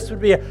Spirit, that this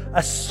would be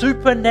a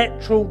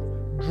supernatural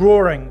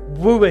drawing,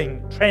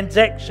 wooing,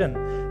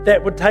 transaction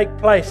that would take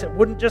place. It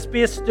wouldn't just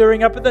be a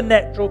stirring up of the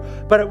natural,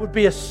 but it would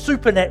be a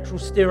supernatural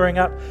stirring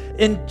up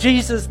in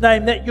Jesus'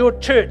 name, that your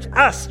church,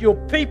 us, your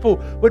people,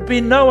 would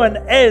be known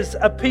as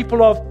a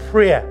people of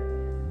prayer.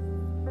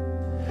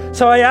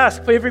 So I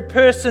ask for every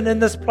person in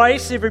this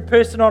place, every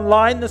person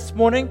online this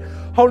morning,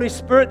 Holy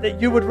Spirit, that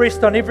you would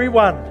rest on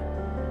everyone.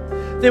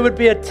 There would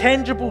be a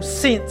tangible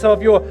sense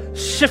of your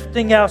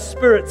shifting our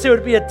spirits. There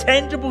would be a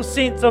tangible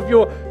sense of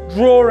your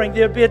drawing.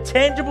 There would be a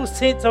tangible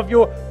sense of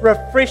your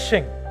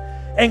refreshing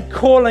and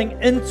calling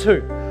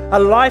into a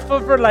life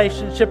of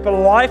relationship, a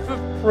life of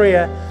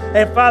prayer.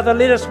 And Father,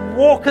 let us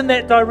walk in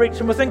that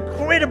direction with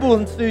incredible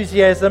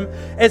enthusiasm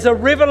as a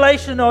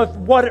revelation of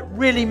what it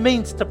really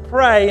means to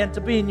pray and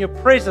to be in your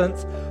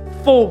presence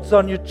falls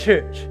on your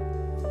church.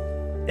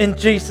 In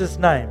Jesus'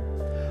 name.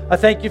 I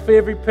thank you for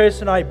every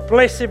person. I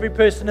bless every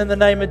person in the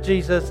name of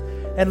Jesus.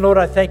 And Lord,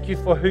 I thank you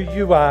for who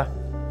you are.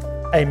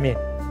 Amen.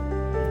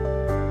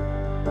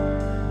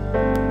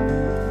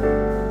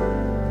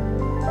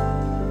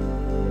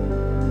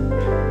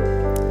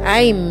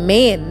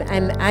 Amen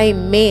and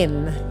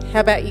amen.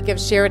 How about you give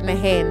Sheridan a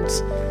hand?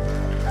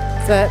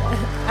 It's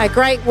a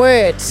great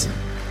word.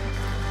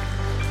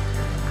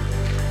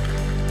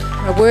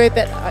 A word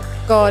that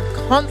God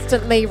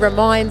constantly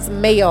reminds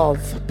me of.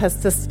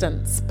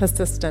 Persistence.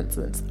 Persistence.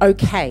 It's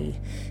okay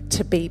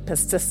to be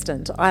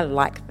persistent. I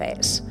like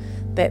that.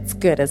 That's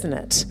good, isn't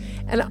it?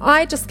 And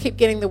I just keep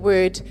getting the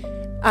word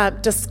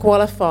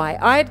disqualify.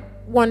 I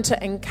want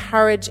to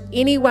encourage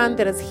anyone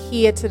that is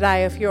here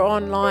today, if you're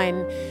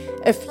online,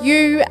 if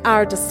you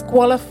are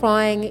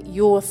disqualifying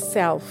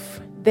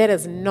yourself, that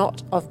is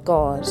not of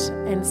God.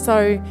 And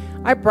so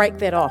I break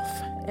that off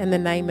in the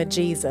name of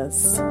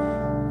Jesus.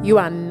 You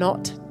are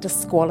not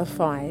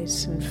disqualified.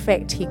 In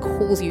fact, He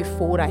calls you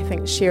forward. I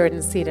think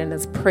Sheridan said in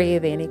his prayer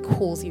then, He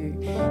calls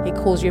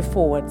you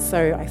forward.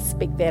 So I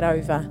speak that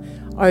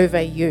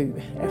over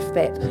you, if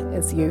that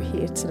is you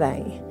here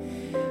today.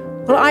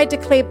 Well, I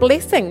declare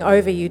blessing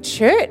over you,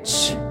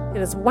 church. It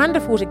is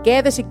wonderful to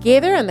gather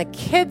together, and the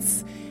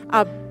kids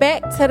are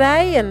back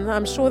today, and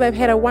I'm sure they've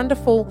had a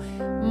wonderful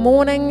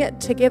morning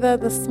together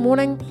this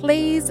morning.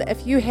 Please,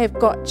 if you have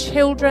got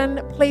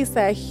children, please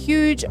say a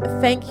huge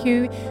thank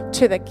you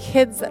to the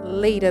kids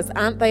leaders.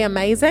 Aren't they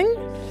amazing?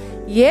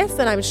 Yes,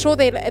 and I'm sure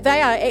they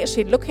are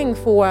actually looking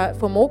for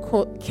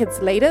more kids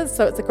leaders,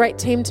 so it's a great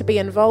team to be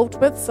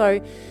involved with.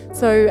 So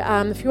if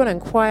you want to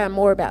inquire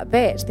more about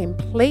that, then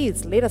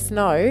please let us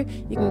know.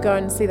 You can go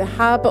and see the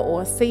hub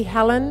or see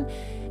Helen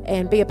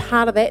and be a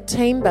part of that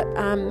team, but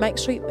make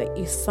sure that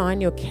you sign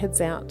your kids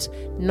out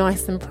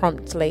nice and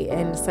promptly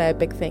and say a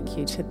big thank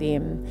you to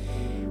them.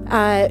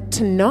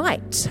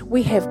 Tonight,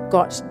 we have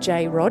got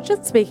Jay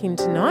Rogers speaking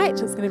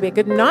tonight. It's going to be a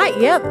good night,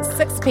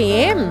 6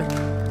 p.m.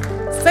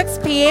 6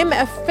 p.m.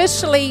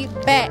 officially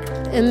back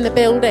in the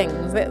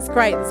buildings. That's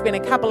great. There's been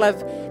a couple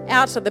of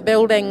out of the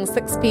building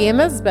 6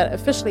 p.m.ers, but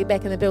officially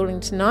back in the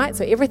building tonight,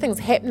 so everything's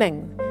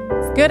happening.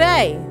 It's good,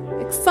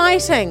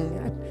 Exciting.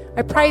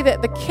 I pray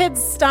that the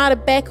kids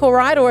started back all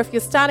right, or if you're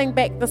starting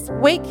back this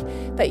week,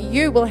 that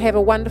you will have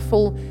a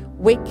wonderful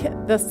week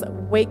this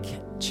week.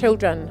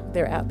 Children,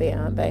 they're out there,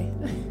 aren't they?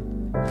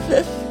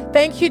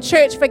 Thank you,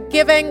 church, for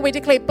giving. We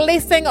declare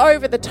blessing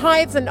over the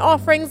tithes and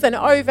offerings and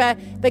over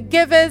the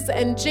givers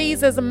in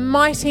Jesus'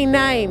 mighty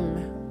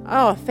name.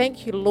 Oh,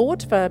 thank you,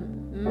 Lord, for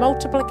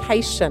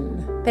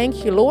multiplication.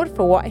 Thank you, Lord,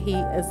 for what He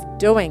is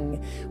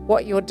doing,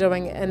 what you're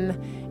doing in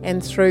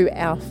and through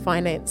our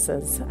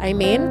finances.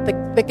 Amen.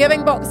 The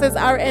giving boxes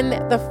are in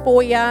the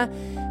foyer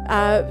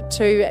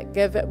to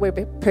give.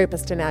 We're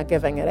purposed in our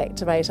giving at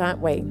Activate,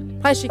 aren't we?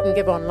 Plus, you can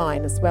give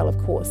online as well, of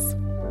course.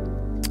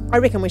 I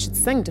reckon we should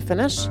sing to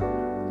finish.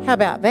 How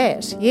about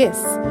that? Yes.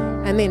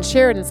 And then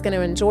Sheridan's going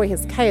to enjoy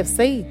his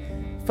KFC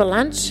for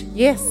lunch.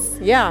 Yes.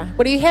 Yeah.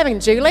 What are you having,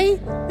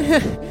 Julie?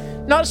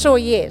 Not sure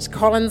yet.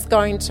 Colin's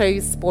going to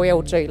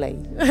spoil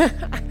Julie.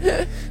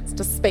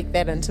 To speak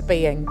that into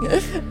being.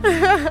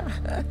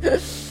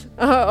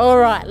 All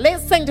right,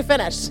 let's sing to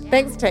finish.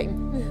 Thanks,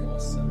 team.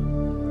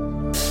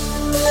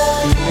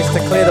 Let's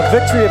declare the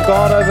victory of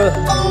God over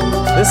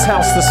this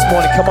house this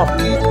morning. Come on.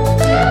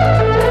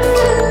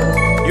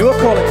 You are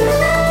calling me.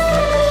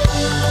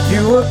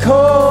 You are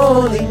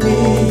calling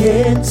me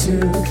into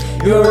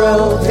your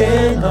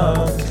open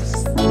arms.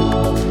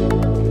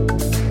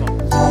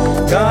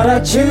 God, I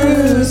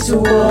choose to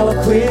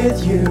walk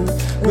with you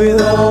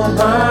with all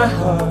my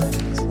heart.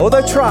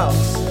 Although trials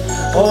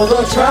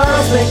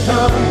may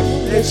come,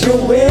 that your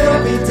will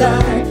be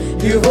done.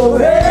 You've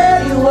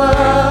already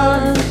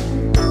won.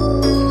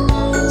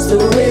 So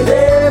with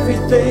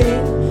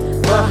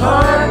everything, my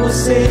heart will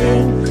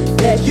sing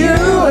that you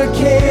are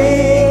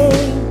King.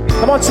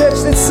 Come on, church,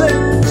 let's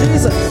sing.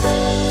 Jesus,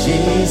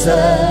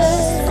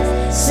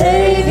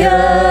 Savior,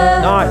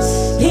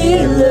 nice,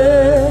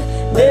 Healer.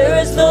 There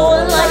is no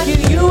one like you.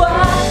 You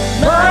are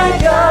my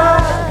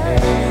God,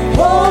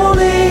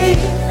 holy.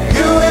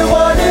 You have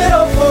won it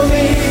all for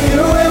me.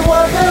 You have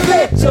won the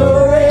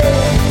victory.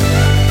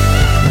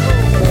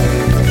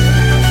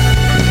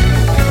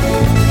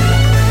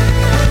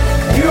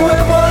 You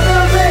have won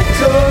the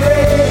victory.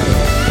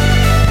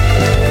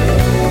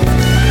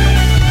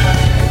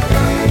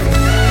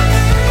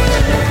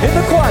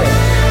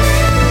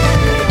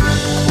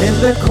 In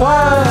the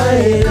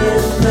quiet,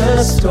 in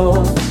the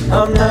storm,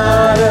 I'm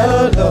not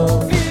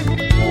alone.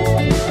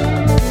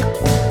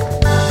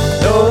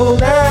 No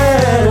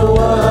matter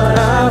what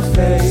I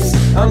face,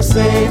 I'm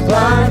saved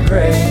by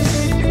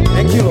grace.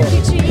 Thank you, Lord.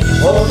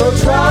 Although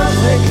trials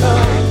may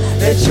come,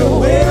 that your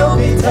will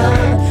be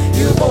done.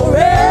 You've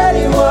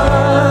already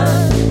won.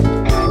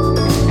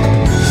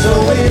 So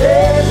with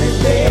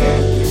everything,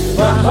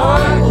 my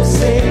heart will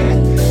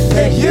sing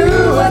that you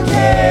are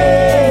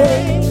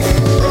King.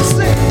 Let's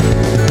sing.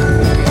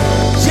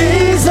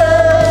 Jesus,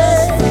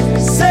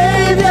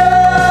 Savior,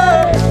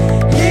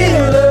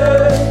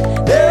 Healer.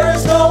 There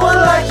is no one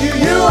like you.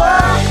 You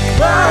are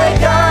my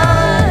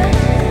God,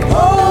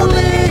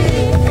 holy.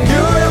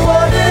 You have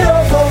won it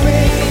all for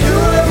me. You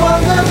have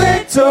won the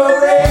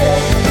victory.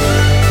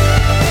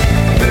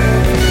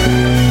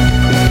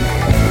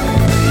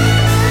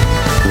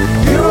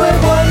 You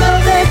have won the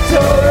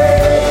victory.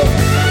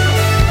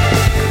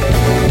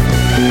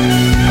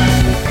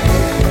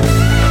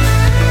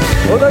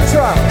 Although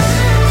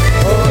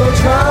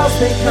trials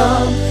may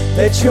come,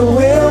 that your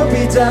will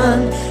be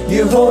done.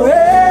 You've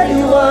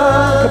already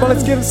won. Come on,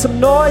 let's give him some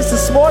noise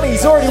this morning.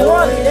 He's already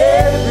won. In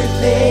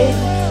everything,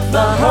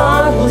 my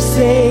heart will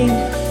sing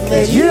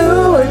that you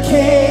are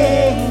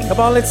King. Come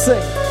on, let's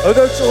sing.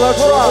 Although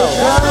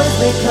trials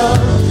may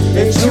come,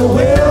 that your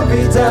will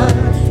be done.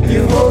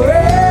 You've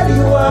already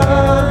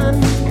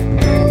won.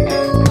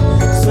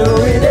 So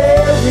in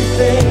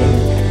everything,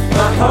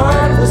 my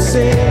heart will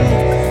sing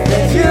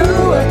that you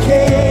are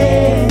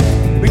King.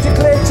 We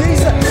declare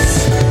Jesus,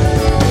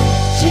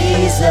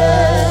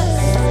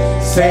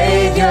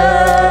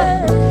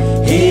 Savior,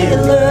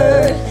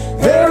 Healer.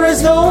 There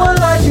is no one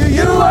like you.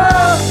 You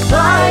are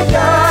my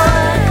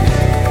God,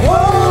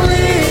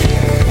 holy.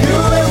 You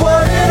have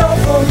won it all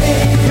for me.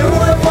 You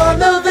have won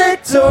the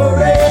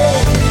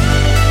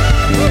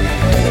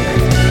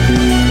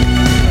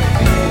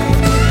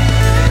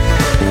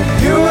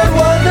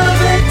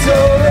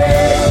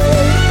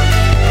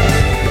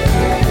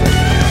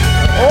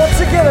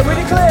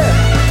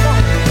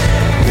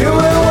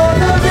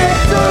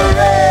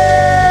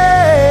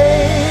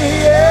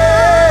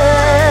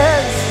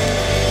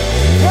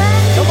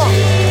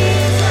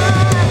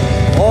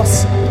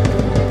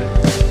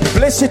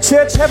Bless you,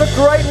 church. Have a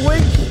great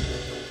week.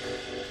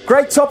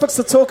 Great topics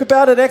to talk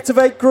about at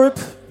Activate Group.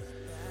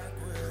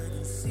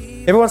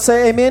 Everyone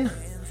say amen.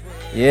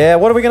 Yeah,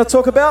 what are we going to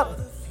talk about?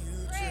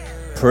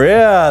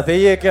 Prayer. There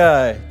you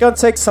go. Go and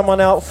take someone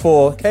out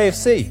for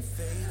KFC.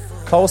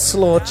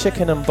 Coleslaw,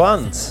 chicken and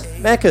buns.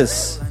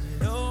 Macca's.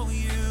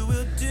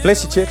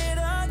 Bless you, church.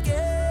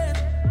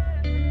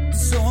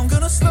 So I'm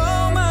gonna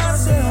slow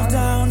myself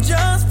down,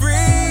 just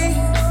breathe.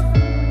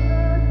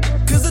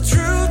 'Cause the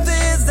truth